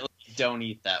 Definitely don't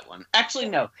eat that one. Actually,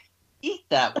 no. Eat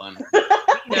that one.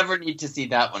 You never need to see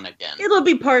that one again. it'll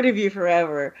be part of you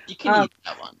forever. You can eat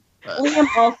that one. But... Liam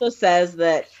also says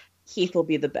that Heath will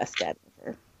be the best dad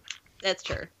ever. That's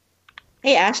true.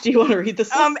 Hey, Ash, do you want to read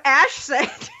this? Ash said,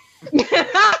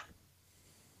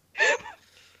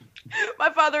 my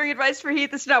fathering advice for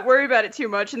Heath is to not worry about it too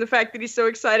much, and the fact that he's so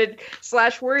excited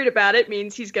 / worried about it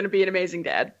means he's going to be an amazing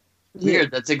dad.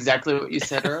 Weird. That's exactly what you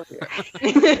said earlier.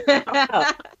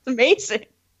 It's amazing.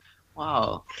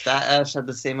 Wow. That Ash had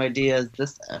the same idea as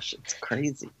this Ash. It's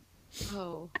crazy.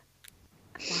 Oh.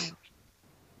 Wow.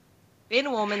 Ben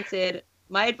Warman said,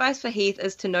 my advice for Heath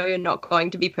is to know you're not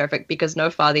going to be perfect because no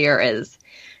father is.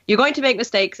 You're going to make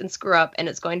mistakes and screw up, and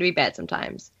it's going to be bad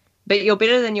sometimes. But you're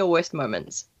better than your worst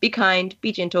moments. Be kind,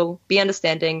 be gentle, be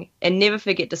understanding, and never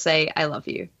forget to say, I love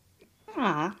you.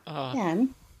 Aw,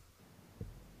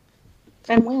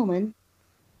 Ben Whalen.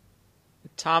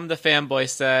 Tom the fanboy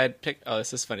said,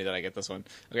 this is funny that I get this one.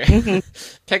 Okay.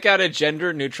 Pick out a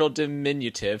gender-neutral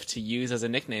diminutive to use as a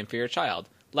nickname for your child,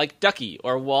 like Ducky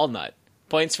or Walnut.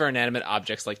 Points for inanimate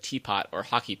objects like teapot or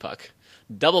hockey puck.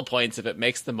 Double points if it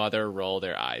makes the mother roll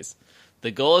their eyes.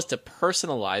 The goal is to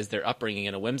personalize their upbringing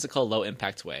in a whimsical,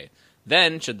 low-impact way.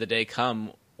 Then, should the day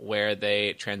come where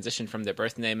they transition from their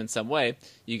birth name in some way,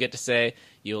 you get to say,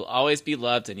 you will always be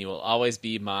loved and you will always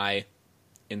be my...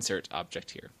 insert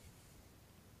object here.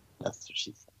 That's what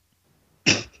she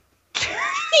said.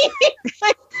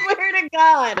 I swear to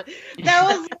God, that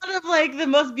was one of like the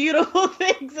most beautiful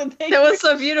things. That was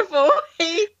so beautiful.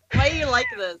 Why do you like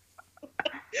this?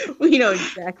 We know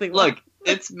exactly what. Look,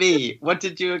 it's me. What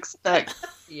did you expect?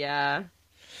 Yeah.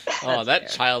 Oh,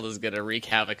 that child is going to wreak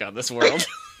havoc on this world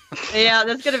Yeah,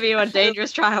 that's going to be a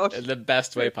dangerous child. in the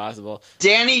best way possible.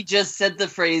 Danny just said the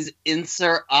phrase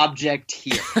insert object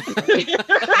here.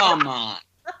 Come on.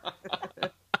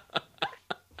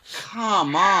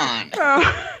 Come on.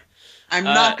 I'm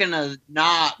not gonna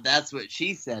not. That's what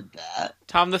she said that.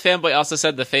 Tom the fanboy also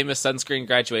said the famous sunscreen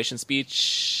graduation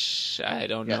speech. I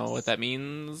don't know what that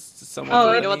means. Someone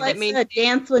Oh, know it's what that like means? a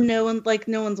dance when no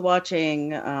one's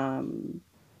watching.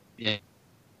 Yeah.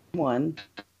 One.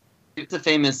 It's a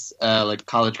famous like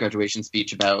college graduation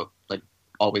speech about like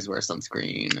always wear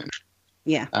sunscreen and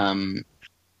Yeah.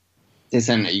 they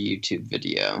sent a YouTube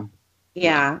video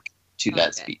Yeah. to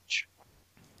that speech.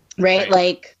 Right?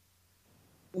 Like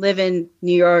live in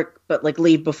New York, but like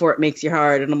leave before it makes you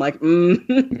hard. And I'm like,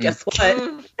 guess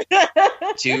what?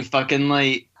 Too fucking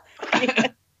late.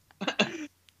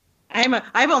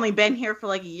 I've only been here for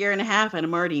like a year and a half, and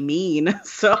I'm already mean.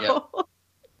 So Yep.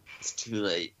 It's too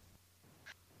late.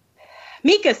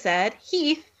 Mika said,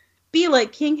 Heath, be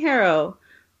like King Harrow,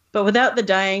 but without the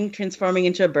dying, transforming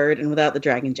into a bird, and without the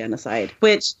dragon genocide.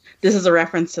 Which this is a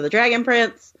reference to the Dragon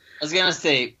Prince. I was gonna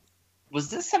say,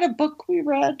 was this in a book we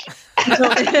read? This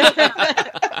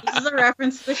is a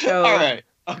reference to the show. All right.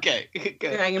 Okay. Good.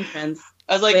 Dragon Prince.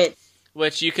 I was like,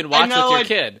 which you can watch with your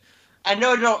kid. I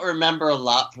know I don't remember a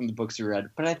lot from the books we read,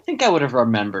 but I think I would have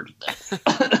remembered this.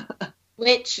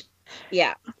 Which,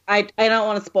 yeah, I don't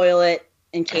want to spoil it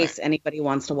in case anybody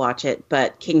wants to watch it,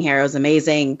 but King Harrow's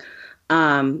amazing.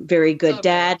 Very good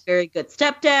dad, very good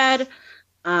stepdad.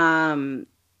 And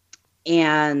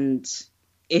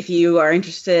if you are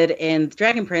interested in the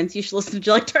Dragon Prince, you should listen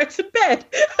to Like Tarts in Bed,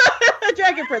 a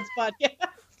Dragon Prince podcast.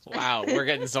 Wow, we're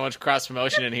getting so much cross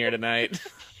promotion in here tonight.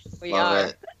 We Love are.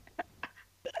 it.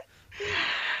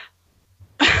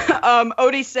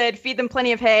 Odie said, feed them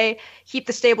plenty of hay, keep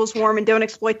the stables warm, and don't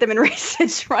exploit them in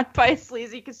races run by a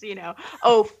sleazy casino.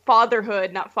 Oh,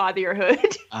 fatherhood, not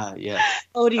fatherhood. Yes.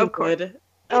 Odie Of course. would.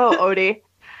 Oh, Odie.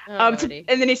 Oh, And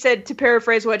then he said, to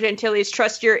paraphrase what Gentilius,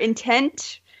 trust your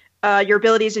intent, your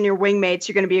abilities, and your wingmates.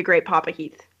 You're going to be a great Papa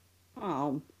Heath.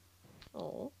 Oh.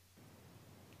 Oh.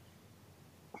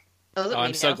 Oh,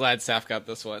 I'm so glad Saf got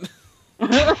this one.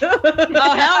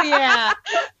 Oh, hell yeah.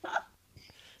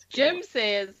 Jim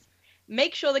says,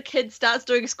 make sure the kid starts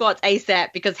doing squats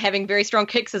ASAP because having very strong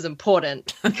kicks is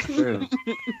important. True.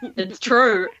 It's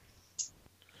true.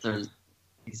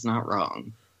 He's not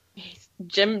wrong.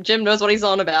 Jim knows what he's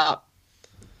on about.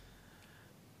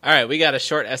 All right, we got a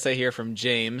short essay here from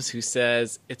James who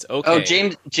says, it's okay. Oh,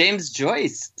 James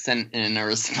Joyce sent in a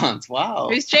response. Wow.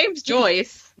 Who's James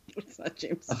Joyce? It's not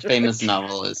James. A Joyce. famous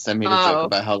novelist. I made a Oh. joke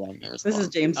about how long the response. This is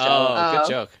James. Oh, Jones. good Oh.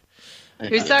 joke.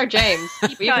 Who's our James?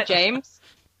 We have a James?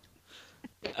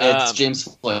 It's James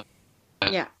Floyd.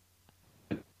 Yeah.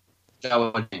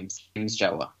 Jawa James. James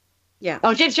Jawa. Yeah.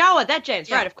 Oh, James Jawa, that James,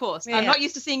 Yeah. right, of course. Yeah, I'm yeah. not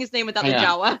used to seeing his name without the Yeah.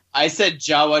 Jawa. I said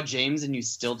Jawa James and you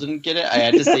still didn't get it. I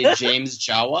had to say James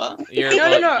Jawa. Your,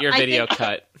 No, your I video think-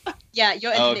 cut. Yeah,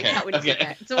 your Oh, internet okay, cut when you said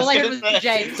okay. that. So all I heard was I was gonna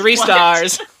James. 3 What?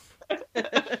 stars.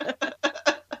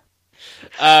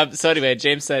 So anyway,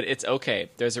 James said, it's okay.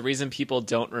 There's a reason people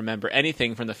don't remember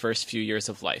anything from the first few years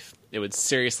of life. It would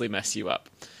seriously mess you up.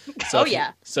 So Oh, if you-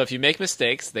 yeah. So if you make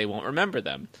mistakes, they won't remember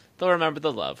them. They'll remember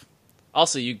the love.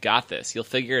 Also, you got this. You'll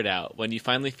figure it out. When you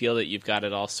finally feel that you've got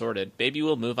it all sorted, baby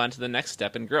will move on to the next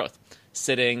step in growth.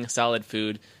 Sitting, solid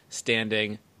food,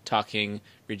 standing, talking,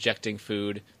 rejecting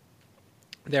food.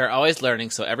 They're always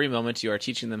learning, so every moment you are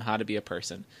teaching them how to be a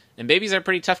person. And babies are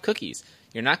pretty tough cookies.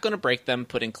 You're not going to break them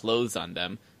putting clothes on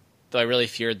them, though I really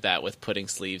feared that with putting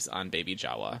sleeves on baby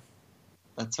Jawa.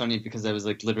 That's funny because I was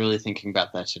like literally thinking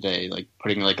about that today, like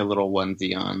putting like a little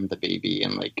onesie on the baby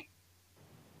and like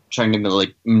trying to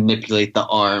like manipulate the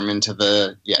arm into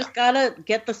the Just gotta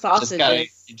get the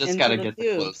sausages. You just into gotta the get the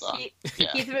tubes. clothes on.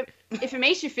 Yeah. If it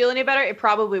makes you feel any better, it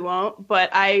probably won't. But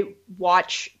I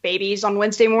watch babies on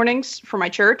Wednesday mornings for my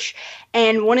church,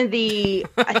 and one of the,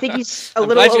 I think he's a I'm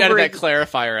little glad you over. added that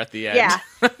clarifier at the end.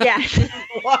 Yeah.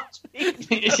 Watch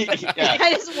Yeah.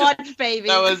 I just watched Baby.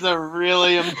 That was a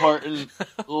really important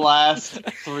last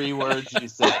 3 words you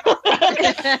said.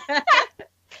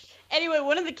 Anyway,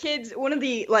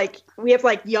 we have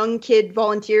like young kid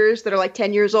volunteers that are like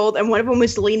 10 years old, and one of them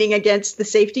was leaning against the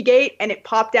safety gate, and it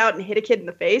popped out and hit a kid in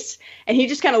the face, and he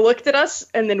just kind of looked at us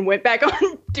and then went back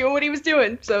on doing what he was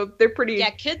doing. So they're pretty.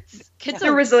 Yeah, kids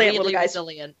They're are resilient really little guys.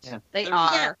 resilient. Yeah. They They're-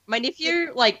 are. Yeah. My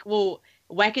nephew will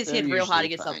whack his They're head real hard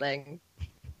usually against fine. something,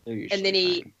 They're and usually then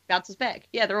he fine. bounces back.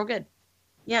 Yeah, they're all good.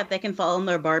 Yeah, they can fall in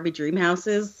their Barbie dream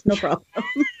houses. No problem.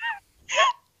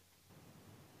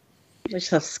 They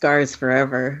just have scars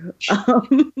forever.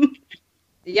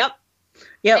 Yep.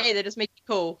 Yep. Hey, they just make you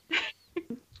cool.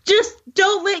 Just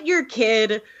don't let your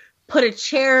kid put a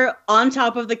chair on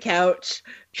top of the couch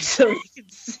so he can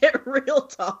sit real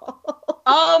tall.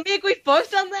 Oh, Meg, we've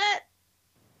both done that.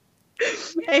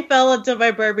 I fell into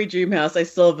my Barbie dream house. I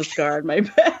still have a scar on my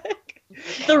back.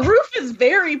 The roof is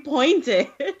very pointed.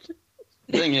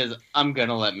 The thing is, I'm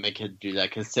gonna let my kid do that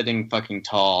because sitting fucking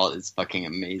tall is fucking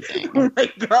amazing. Oh my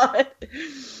god.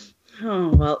 Oh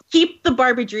well, keep the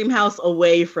Barbie dream house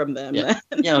away from them. Yeah.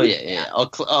 then. Yeah.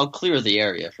 I'll clear the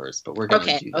area first, but we're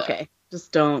gonna do that. Okay.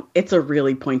 Just don't. It's a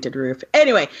really pointed roof.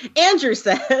 Anyway, Andrew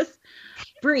says,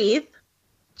 breathe.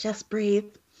 Just breathe.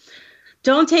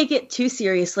 Don't take it too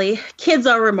seriously. Kids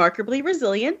are remarkably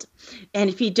resilient, and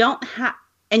if you don't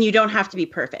have to be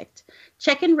perfect.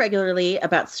 Check in regularly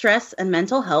about stress and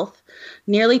mental health.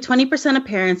 Nearly 20% of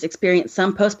parents experience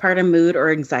some postpartum mood or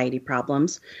anxiety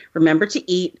problems. Remember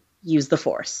to eat. Use the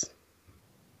force.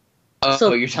 Oh,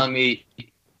 So- you're telling me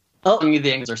Oh,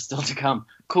 the angles are still to come.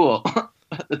 Cool.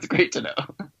 That's great to know.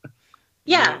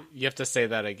 yeah. You have to say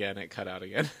that again. It cut out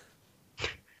again.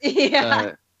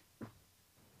 Yeah.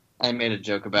 I made a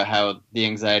joke about how the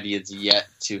anxiety is yet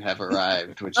to have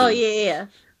arrived, which Oh, is yeah.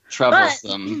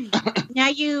 troublesome. Now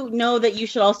you know that you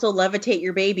should also levitate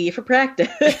your baby for practice.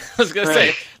 I was going to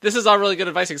Right. say, this is all really good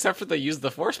advice, except for the use the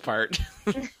force part.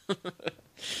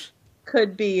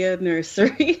 Could be a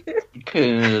nursery.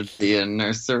 Could be a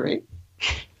nursery.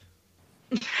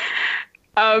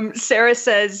 Sarah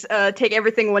says, take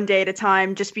everything one day at a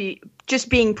time. Just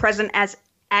being present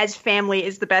as family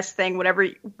is the best thing.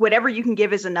 Whatever you can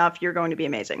give is enough. You're going to be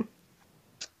amazing.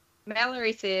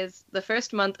 Mallory says, the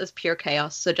first month is pure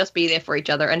chaos, so just be there for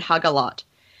each other and hug a lot.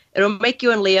 It'll make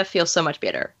you and Leah feel so much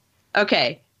better.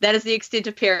 Okay, that is the extent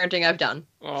of parenting I've done.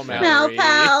 Oh, Mal Mallory.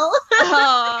 pal.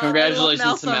 Oh, Congratulations to I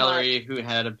love Mel so Mallory, who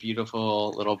had a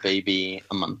beautiful little baby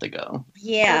a month ago.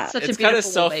 Yeah. It's such It's a kind of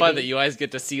beautiful so little fun baby. that you guys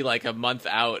get to see like a month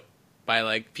out by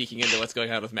like peeking into what's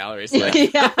going on with Mallory's life.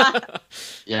 Yeah.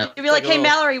 Yeah. You'd be like, Like a hey, little-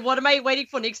 Mallory, what am I waiting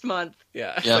for next month?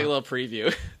 Yeah, it's Yeah. like a little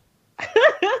preview.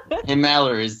 Hey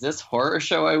Mallory, is this horror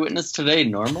show I witnessed today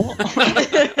normal?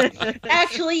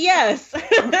 Actually, yes.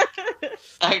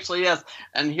 Actually, yes.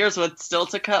 And here's what's still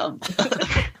to come.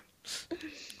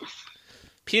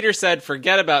 Peter said,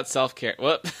 "Forget about self-care."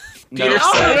 Whoop. No, Peter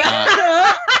that's said,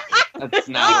 not- that's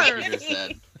not what Peter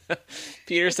said.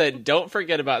 Peter said, "Don't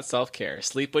forget about self-care.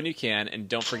 Sleep when you can, and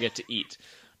don't forget to eat.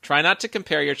 Try not to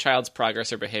compare your child's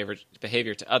progress or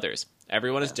behavior to others.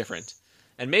 Everyone is different.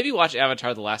 And maybe watch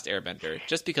Avatar: The Last Airbender,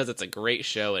 just because it's a great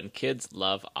show and kids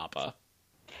love Appa."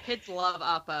 Kids love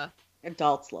Appa.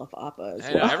 Adults love Appa as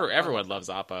I know, well. everyone loves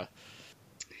Appa.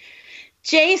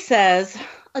 Jay says,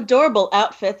 adorable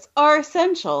outfits are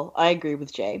essential. I agree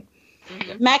with Jay.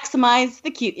 Mm-hmm. Maximize the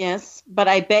cuteness, but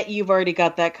I bet you've already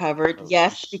got that covered.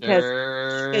 Yes,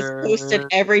 because he's posted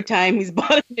every time he's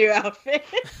bought a new outfit.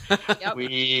 Yep.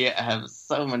 We have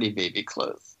so many baby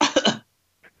clothes.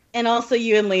 And also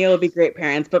you and Leo will be great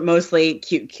parents, but mostly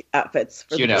cute outfits.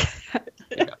 For Cute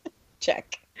the- out.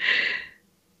 Check.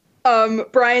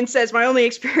 Brian says, my only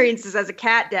experience is as a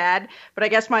cat dad, but I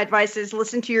guess my advice is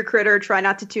listen to your critter, try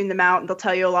not to tune them out, and they'll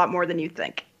tell you a lot more than you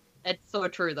think. It's so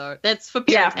true, though. That's for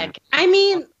Yeah. parents and kids. I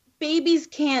mean, babies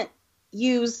can't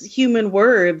use human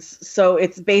words, so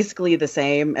it's basically the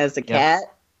same as a cat.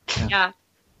 Yeah.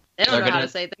 They don't They're know how gonna- to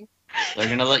say things. They're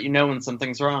gonna let you know when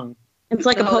something's wrong. It's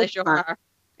like a No, they sure Pokemon. are.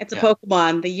 It's a Yeah.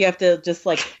 Pokemon that you have to just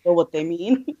like feel what they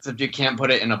mean. Except you can't put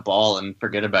it in a ball and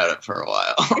forget about it for a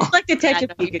while. It's like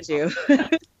Detective Yeah,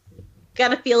 Pikachu.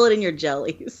 Gotta feel it in your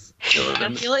jellies.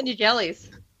 I feel it in your jellies.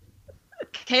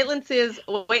 Caitlin says,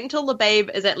 wait until the babe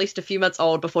is at least a few months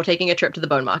old before taking a trip to the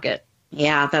bone market.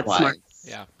 Yeah, that's Why? smart.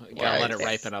 Yeah, you gotta let it Wise.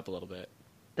 ripen up a little bit.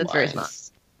 That's very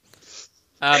Wise.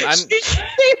 smart.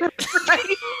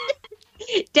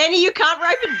 Danny, you can't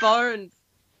ripen bones.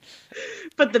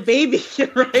 But the baby can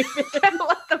ripen.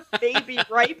 Let the baby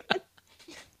ripen.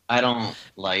 I don't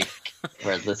like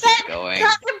where this is That- going.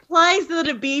 That implies that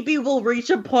a baby will reach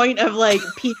a point of like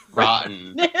peak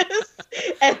Rotten. rottenness,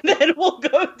 and then we'll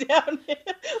go down.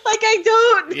 Like I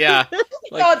don't. Yeah,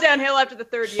 It's like all downhill after the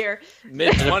third year. mid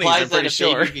It 20s. I'm implies that pretty a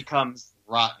sure. baby becomes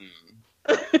rotten.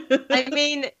 I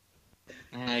mean,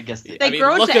 I guess the They I mean,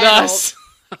 grow look into at adults.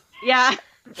 us. yeah.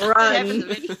 It happens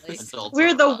Run. eventually. adults We're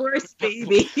are the rotten. worst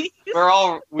baby.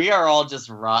 We are all just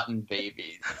rotten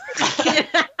babies.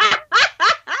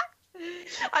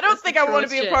 I don't think I want to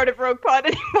be a shit. part of Rogue Pod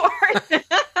anymore.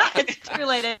 It's too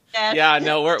late, Dad. Yeah,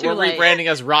 no, we're Too late. rebranding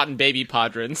as Rotten Baby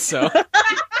Podrons. So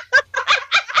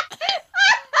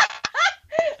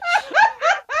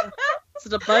It's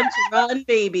a bunch of rotten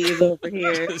babies over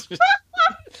here.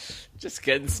 just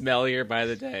getting smellier by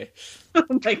the day. Oh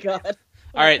my god.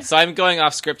 All right, so I'm going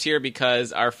off script here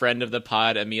because our friend of the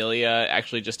pod, Amelia,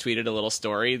 actually just tweeted a little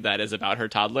story that is about her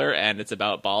toddler, and it's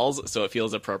about balls, so it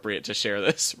feels appropriate to share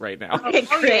this right now. Okay,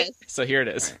 Oh, great. yes. So here it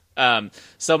is.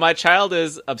 So my child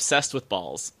is obsessed with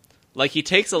balls. Like he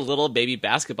takes a little baby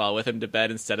basketball with him to bed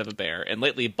instead of a bear, and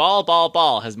lately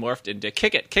ball has morphed into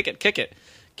kick it.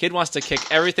 Kid wants to kick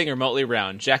everything remotely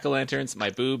around. Jack-o'-lanterns, my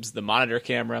boobs, the monitor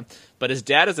camera. But his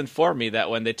dad has informed me that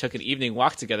when they took an evening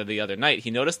walk together the other night,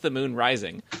 he noticed the moon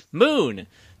rising. Moon!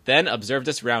 Then observed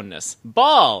its roundness.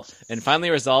 Ball! And finally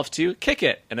resolved to kick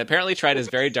it, and apparently tried his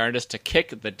very darndest to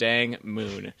kick the dang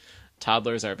moon.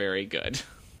 Toddlers are very good.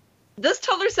 This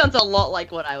toddler sounds a lot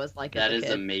like what I was like That as a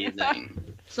is kid.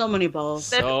 amazing. So many balls.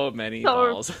 So many so-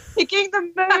 balls. Kicking the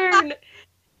moon!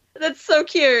 That's so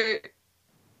cute.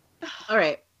 All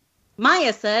right.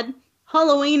 Maya said,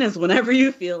 Halloween is whenever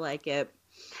you feel like it.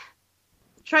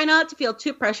 Try not to feel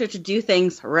too pressured to do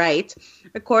things right,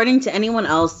 according to anyone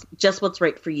else, just what's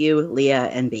right for you, Leah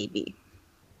and baby.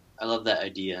 I love that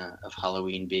idea of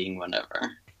Halloween being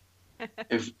whenever.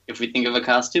 If we think of a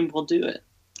costume, we'll do it.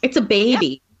 It's a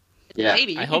baby. Yeah.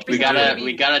 Baby. I hope We It's a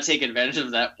we gotta take advantage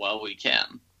of that while we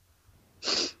can.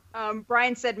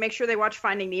 Brian said make sure they watch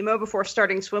Finding Nemo before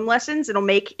starting swim lessons. It'll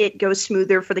make it go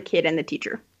smoother for the kid and the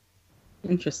teacher.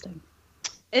 Interesting.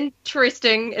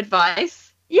 Interesting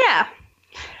advice. Yeah.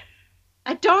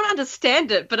 I don't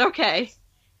understand it, but okay.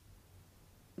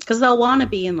 Because they'll want to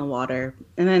be in the water.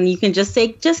 And then you can just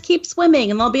say, just keep swimming.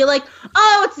 And they'll be like,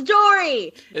 oh, it's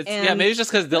Dory. It's, And- yeah, maybe it's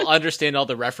just because they'll understand all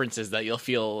the references that you'll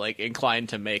feel like inclined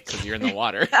to make because you're in the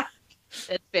water.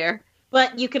 That's fair.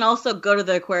 But you can also go to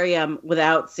the aquarium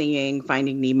without singing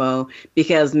Finding Nemo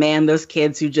because, man, those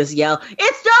kids who just yell,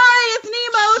 "It's Dory! It's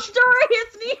Nemo! It's Dory!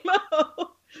 It's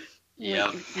Nemo!"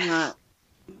 Yep. It's not.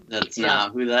 That's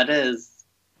not who that is.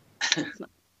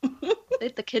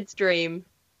 Let the kids dream.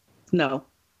 No.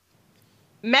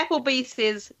 Mapplebee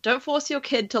says, don't force your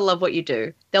kid to love what you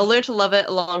do. They'll learn to love it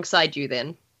alongside you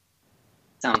then.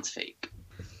 Sounds fake.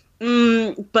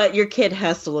 But your kid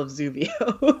has to love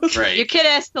Zuvio. Right. Your kid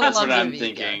has to That's love what I'm Zuvio.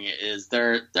 thinking, is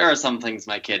there are some things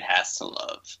my kid has to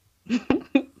love.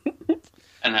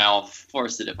 And I'll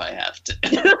force it if I have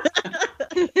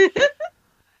to.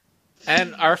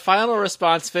 And our final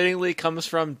response fittingly comes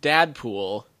from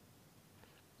Dadpool,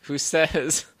 who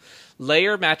says,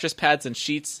 layer mattress pads and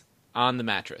sheets on the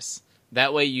mattress.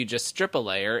 That way you just strip a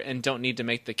layer and don't need to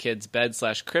make the kid's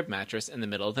bed/crib mattress in the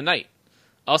middle of the night.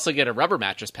 Also get a rubber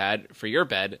mattress pad for your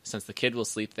bed since the kid will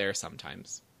sleep there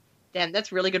sometimes. Damn,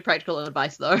 that's really good practical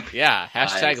advice, though. Yeah,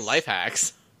 hashtag Nice. life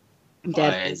hacks.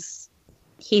 Nice.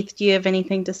 Heath, do you have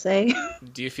anything to say?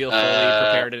 Do you feel fully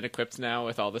prepared and equipped now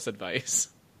with all this advice?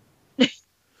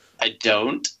 I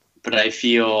don't, but I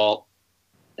feel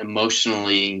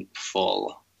emotionally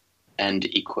full and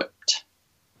equipped.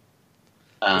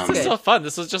 This is so fun.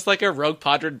 This was just like a Rogue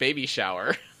Podron baby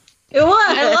shower. It was.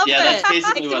 I love Yeah, it. that's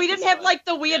basically Like, what we this didn't have was. like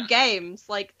the weird games,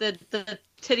 like the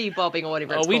titty bobbing or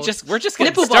whatever. Oh, it's called. we're just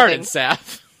getting Nipple started, bobbing.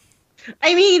 Saf.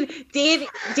 I mean,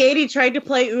 Danny tried to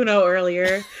play Uno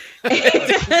earlier.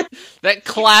 That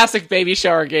classic baby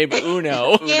shower game,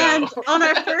 Uno. And on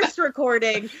our first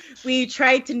recording, we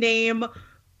tried to name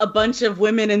a bunch of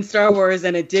women in Star Wars,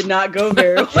 and it did not go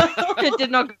very well. It did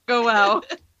not go well.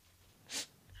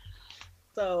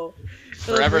 So,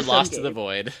 Forever lost to the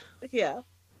void. Yeah.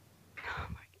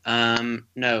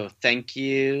 No, thank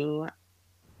you,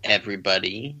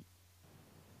 everybody,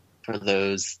 for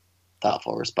those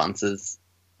thoughtful responses.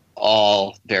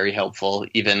 All very helpful.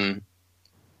 Even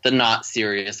the not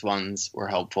serious ones were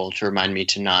helpful to remind me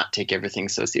to not take everything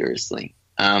so seriously.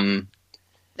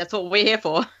 That's what we're here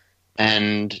for.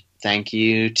 And thank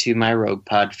you to my Rogue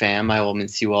Pod fam. I will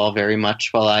miss you all very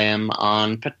much while I am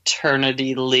on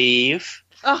paternity leave.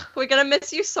 Oh, we're gonna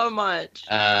miss you so much.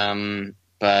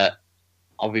 But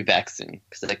I'll be back soon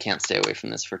because I can't stay away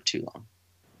from this for too long.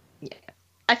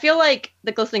 I feel like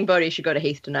the glistening Bodhi should go to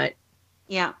Heath tonight.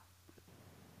 Yeah.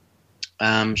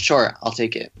 Sure, I'll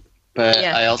take it. But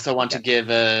Yeah. I also want to give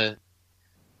a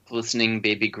glistening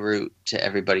baby Groot to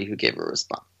everybody who gave a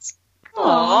response.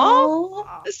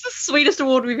 Aww. It's the sweetest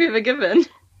award we've ever given.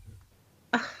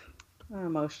 I'm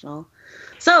emotional.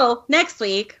 So, next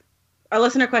week, our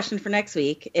listener question for next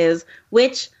week is,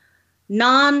 which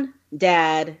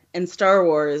non-dad in Star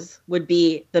Wars would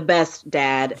be the best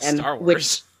dad? And Star Wars.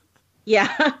 Which,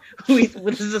 yeah,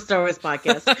 this is a Star Wars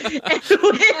podcast. And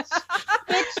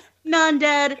which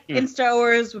non-dad in Star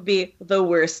Wars would be the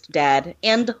worst dad,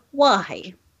 and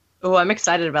why? Oh, I'm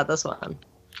excited about this one.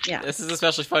 Yeah. This is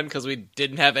especially fun because we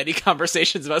didn't have any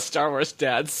conversations about Star Wars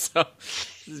dads, so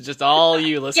this is just all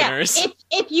you listeners. Yeah,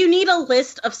 if you need a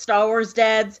list of Star Wars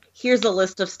dads, here's a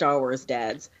list of Star Wars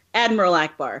dads. Admiral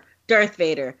Akbar, Darth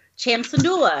Vader, Cham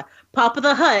Syndulla, Papa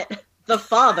the Hutt, the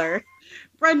father,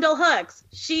 Brendel Hux.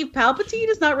 Sheev Palpatine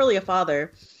is not really a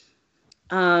father.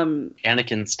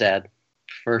 Anakin's dad,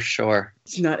 for sure.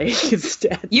 It's not Anakin's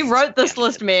dad. You wrote this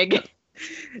list, Meg.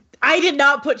 I did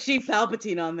not put Sheev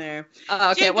Palpatine on there.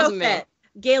 Oh, okay, it Jango wasn't me. Fett,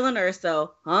 Galen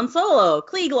Erso, Han Solo,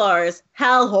 Klieg Lars,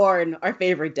 Hal Horn, our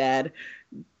favorite dad,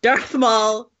 Darth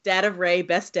Maul, dad of Rey,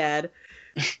 best dad.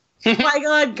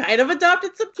 Qui-Gon kind of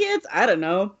adopted some kids. I don't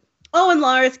know. Owen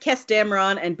Lars, Kes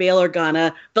Dameron, and Bail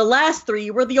Organa. The last three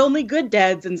were the only good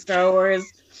dads in Star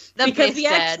Wars. The because best we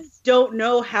actually dads. don't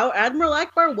know how Admiral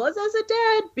Akbar was as a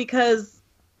dad because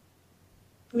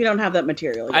we don't have that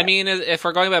material yet. I mean, if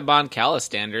we're going by Mon Cala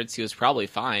standards, he was probably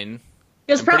fine.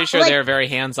 It was I'm pretty sure like, they're very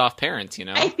hands-off parents, you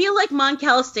know? I feel like Mon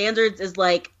Cala standards is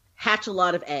like hatch a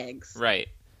lot of eggs. Right.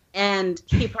 And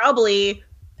he probably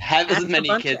Have as That's a many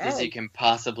bunch kids of as you eggs. can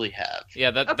possibly have. Yeah,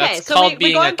 Okay, that's so called we're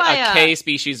being going a by a- K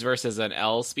species versus an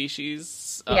L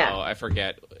species. Oh, Yeah. I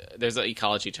forget. There's an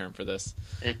ecology term for this.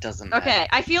 It doesn't matter. Okay,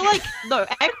 I feel like, no,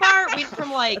 Akbar went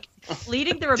from, like,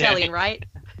 leading the rebellion, right?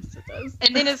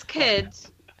 And then his kid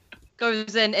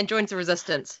goes in and joins the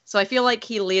resistance. So I feel like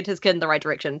he led his kid in the right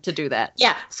direction to do that.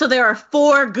 Yeah, so there are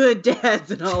 4 good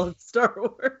dads in all of Star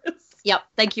Wars. Yep,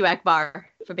 thank you, Akbar,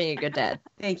 for being a good dad.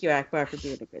 Thank you, Akbar, for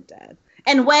being a good dad.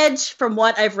 And Wedge, from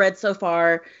what I've read so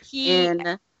far, As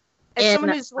in, someone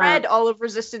who's read all of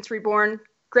Resistance Reborn,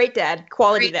 great dad,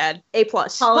 quality dad, A+.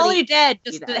 Quality dad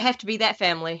just dad. didn't have to be that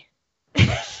family.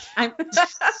 I'm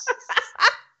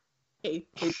hate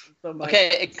him so much.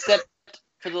 Okay, except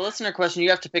For the listener question, you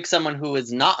have to pick someone who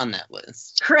is not on that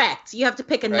list. Correct. You have to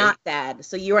pick a Right. not dad.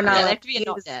 So you are not Yeah, they allowed have to be a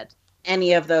not use dad.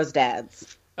 any of those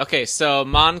dads. Okay, so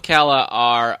Moncala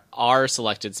are R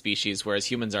selected species, whereas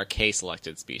humans are K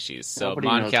selected species. So Nobody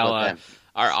knows what Moncala that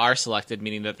are R selected,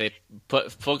 meaning that they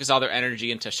focus all their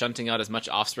energy into shunting out as much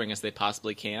offspring as they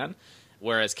possibly can.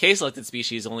 Whereas K selected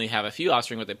species only have a few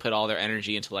offspring, but they put all their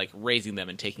energy into like raising them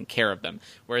and taking care of them.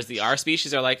 Whereas the R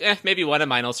species are like, maybe one of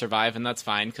mine will survive, and that's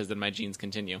fine because then my genes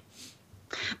continue.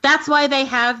 That's why they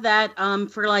have that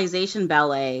fertilization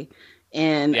ballet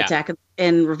in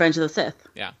in Revenge of the Sith.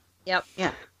 Yeah. Yep.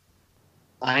 Yeah.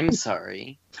 I'm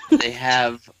sorry. They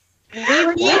have.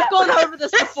 We've gone over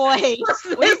this before, Heath.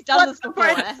 We've done this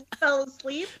before. Fell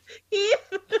asleep.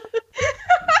 Heath.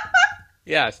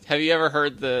 Yeah. Have you ever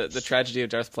heard the tragedy of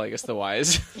Darth Plagueis the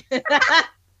Wise?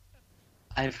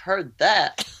 I've heard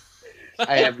that.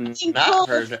 I have not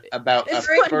heard about a In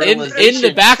fertilization in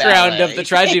the background ballet. of the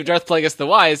tragedy of Darth Plagueis the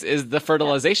Wise is the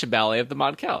fertilization ballet of the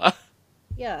Moncala.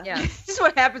 Yeah. Yeah. This is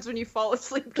what happens when you fall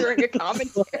asleep during a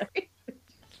commentary.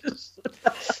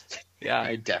 Yeah.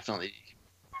 I definitely.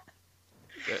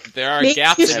 There are Maybe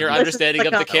gaps you in should your listen understanding to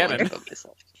of the the canon. of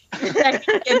myself.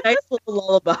 A nice little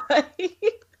lullaby.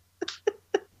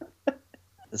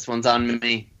 This one's on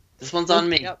me. This one's on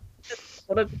me. Yep.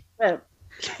 What a trip.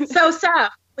 So, Saf,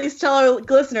 please tell our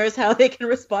listeners how they can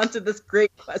respond to this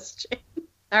great question.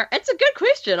 It's a good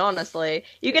question, honestly.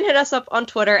 You can hit us up on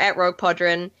Twitter at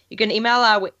RoguePodron. You can email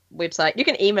our website. You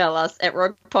can email us at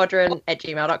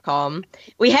roguepodron@gmail.com.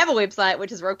 We have a website,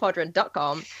 which is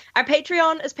roguepodron.com. Our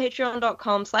Patreon is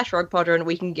patreon.com/roguepodron.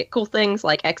 We can get cool things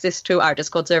like access to our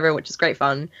Discord server, which is great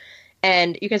fun.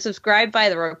 And you can subscribe via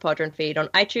the Rogue Podron feed on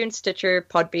iTunes, Stitcher,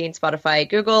 Podbean, Spotify,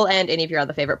 Google, and any of your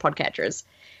other favorite podcatchers.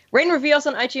 Rate and review us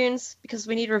on iTunes because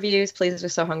we need reviews. Please, we're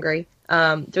so hungry.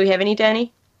 Do we have any,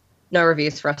 Danny? No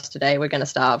reviews for us today. We're going to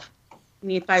starve. You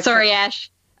need 5 Sorry, stars.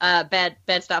 Ash.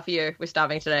 Bad start for you. We're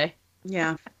starving today.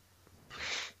 Yeah.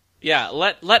 Yeah,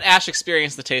 let Ash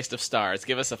experience the taste of stars.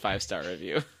 Give us a 5-star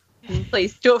review.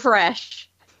 Please, do it for Ash.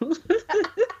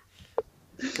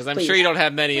 Because I'm Please. sure you don't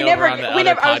have many We over never- on the we other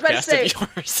never- I was about to podcast say, of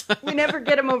yours. We never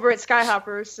get them over at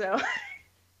Skyhoppers, so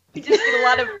we just get a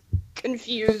lot of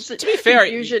confused. To be fair,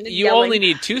 confusion and you yelling. only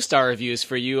need 2-star reviews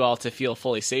for you all to feel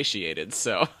fully satiated,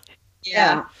 so...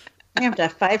 Yeah. We have to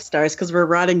have 5 stars because we're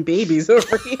rotting babies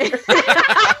over here.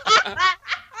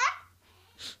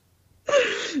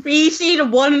 We each need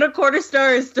 1.25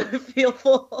 stars to feel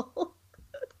full.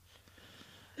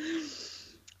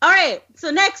 All right.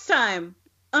 So next time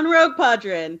on Rogue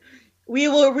Podron, we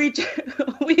will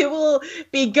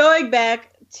be going back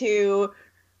to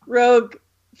Rogue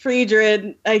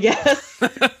Friedrin, I guess. So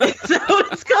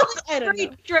it's called. I don't know.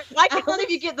 Why can't none of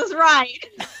you get this right?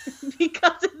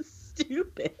 Because it's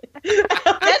stupid.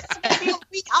 That's what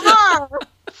we are.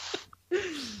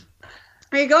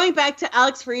 We're going back to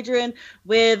Alex Friedrin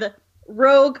with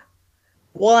Rogue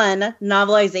One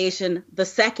novelization, the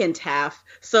second half.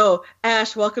 So,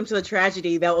 Ash, welcome to the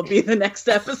tragedy. That will be the next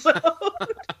episode.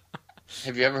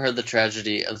 Have you ever heard the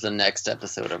tragedy of the next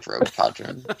episode of Rogue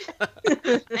Podron?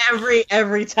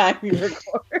 every time we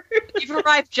record. You've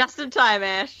arrived just in time,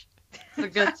 Ash. The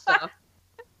good stuff.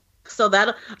 So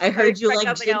that I heard you expect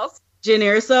like nothing else. Jyn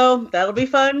Erso. That'll be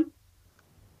fun.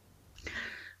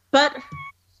 But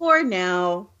for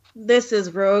now, this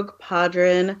is Rogue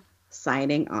Podron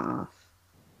signing off.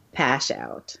 Pash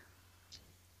out.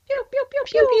 Pew, pew, pew,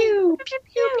 pew, pew, pew,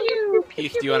 pew, pew.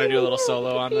 Heath, do you want to do a little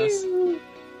solo on this?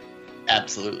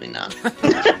 Absolutely not.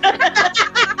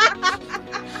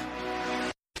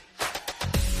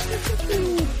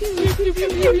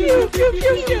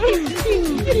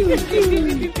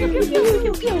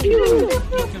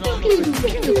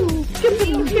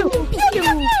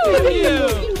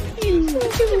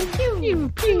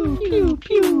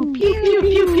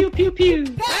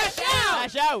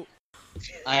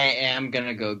 I am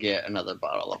gonna go get another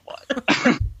bottle of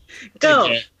wine.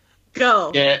 Go.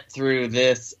 Go. Get through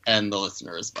this and the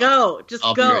listeners. Go. Just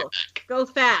I'll be go. right back. Go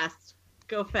fast.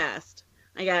 Go fast.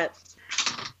 I got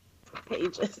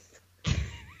pages.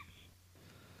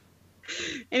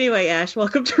 Anyway, Ash,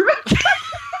 welcome to Rogue.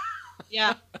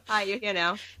 Yeah. Hi, you're here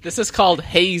now. This is called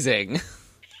hazing.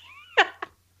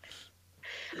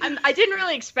 I didn't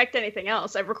really expect anything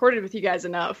else. I've recorded with you guys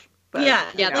enough. But, Yeah,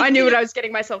 you know, like I knew you- what I was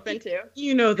getting myself into.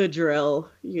 You know the drill.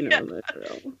 You know the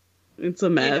drill. It's a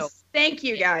mess. know. Thank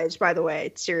you guys, by the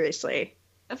way. Seriously.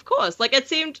 Of course. Like, it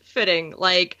seemed fitting.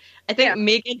 Like, I think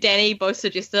Meg and Danny both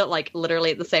suggested it, like,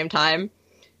 literally at the same time.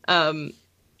 And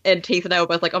Heath and I were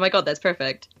both like, oh my god, that's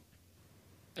perfect.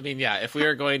 I mean, yeah, if we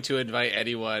are going to invite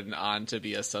anyone on to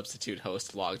be a substitute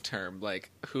host long term, like,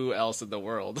 who else in the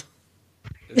world?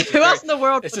 Who else in the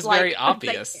world? It's would just like very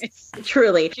obvious. this?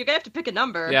 Truly. You're gonna have to pick a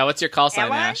number. Yeah, what's your call sign,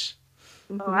 Am I? Ash?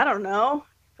 Oh, I don't know.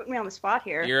 Put me on the spot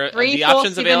here. The 3, 4,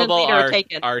 options 7, and available 8 are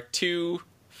taken. are 2,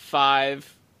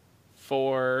 5,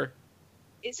 4,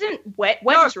 Isn't Wedge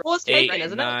No, is 4's 8, taken,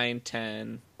 isn't it? 9,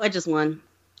 10. Wedge is 1.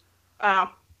 Oh,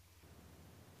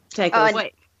 Take Uh, us.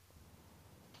 Wait,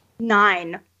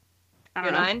 9. I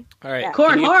you're don't know. 9. All right. Yeah.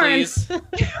 Corn can you horns.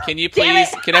 Can you Damn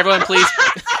please? it. Can everyone please?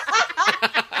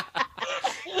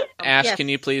 Ash, Yes. can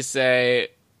you please say?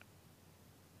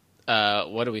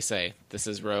 What do we say? This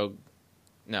is Rogue.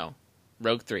 No,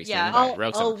 Rogue 3 Yeah. standing by. I'll,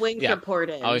 Rogue I'll 7. wink Yeah. report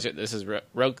in. Always. This is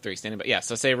Rogue 3 standing by. Yeah.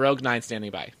 So say Rogue 9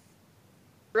 standing by.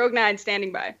 Rogue 9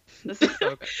 standing by. This is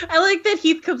so good. I like that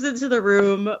Heath comes into the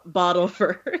room bottle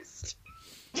first.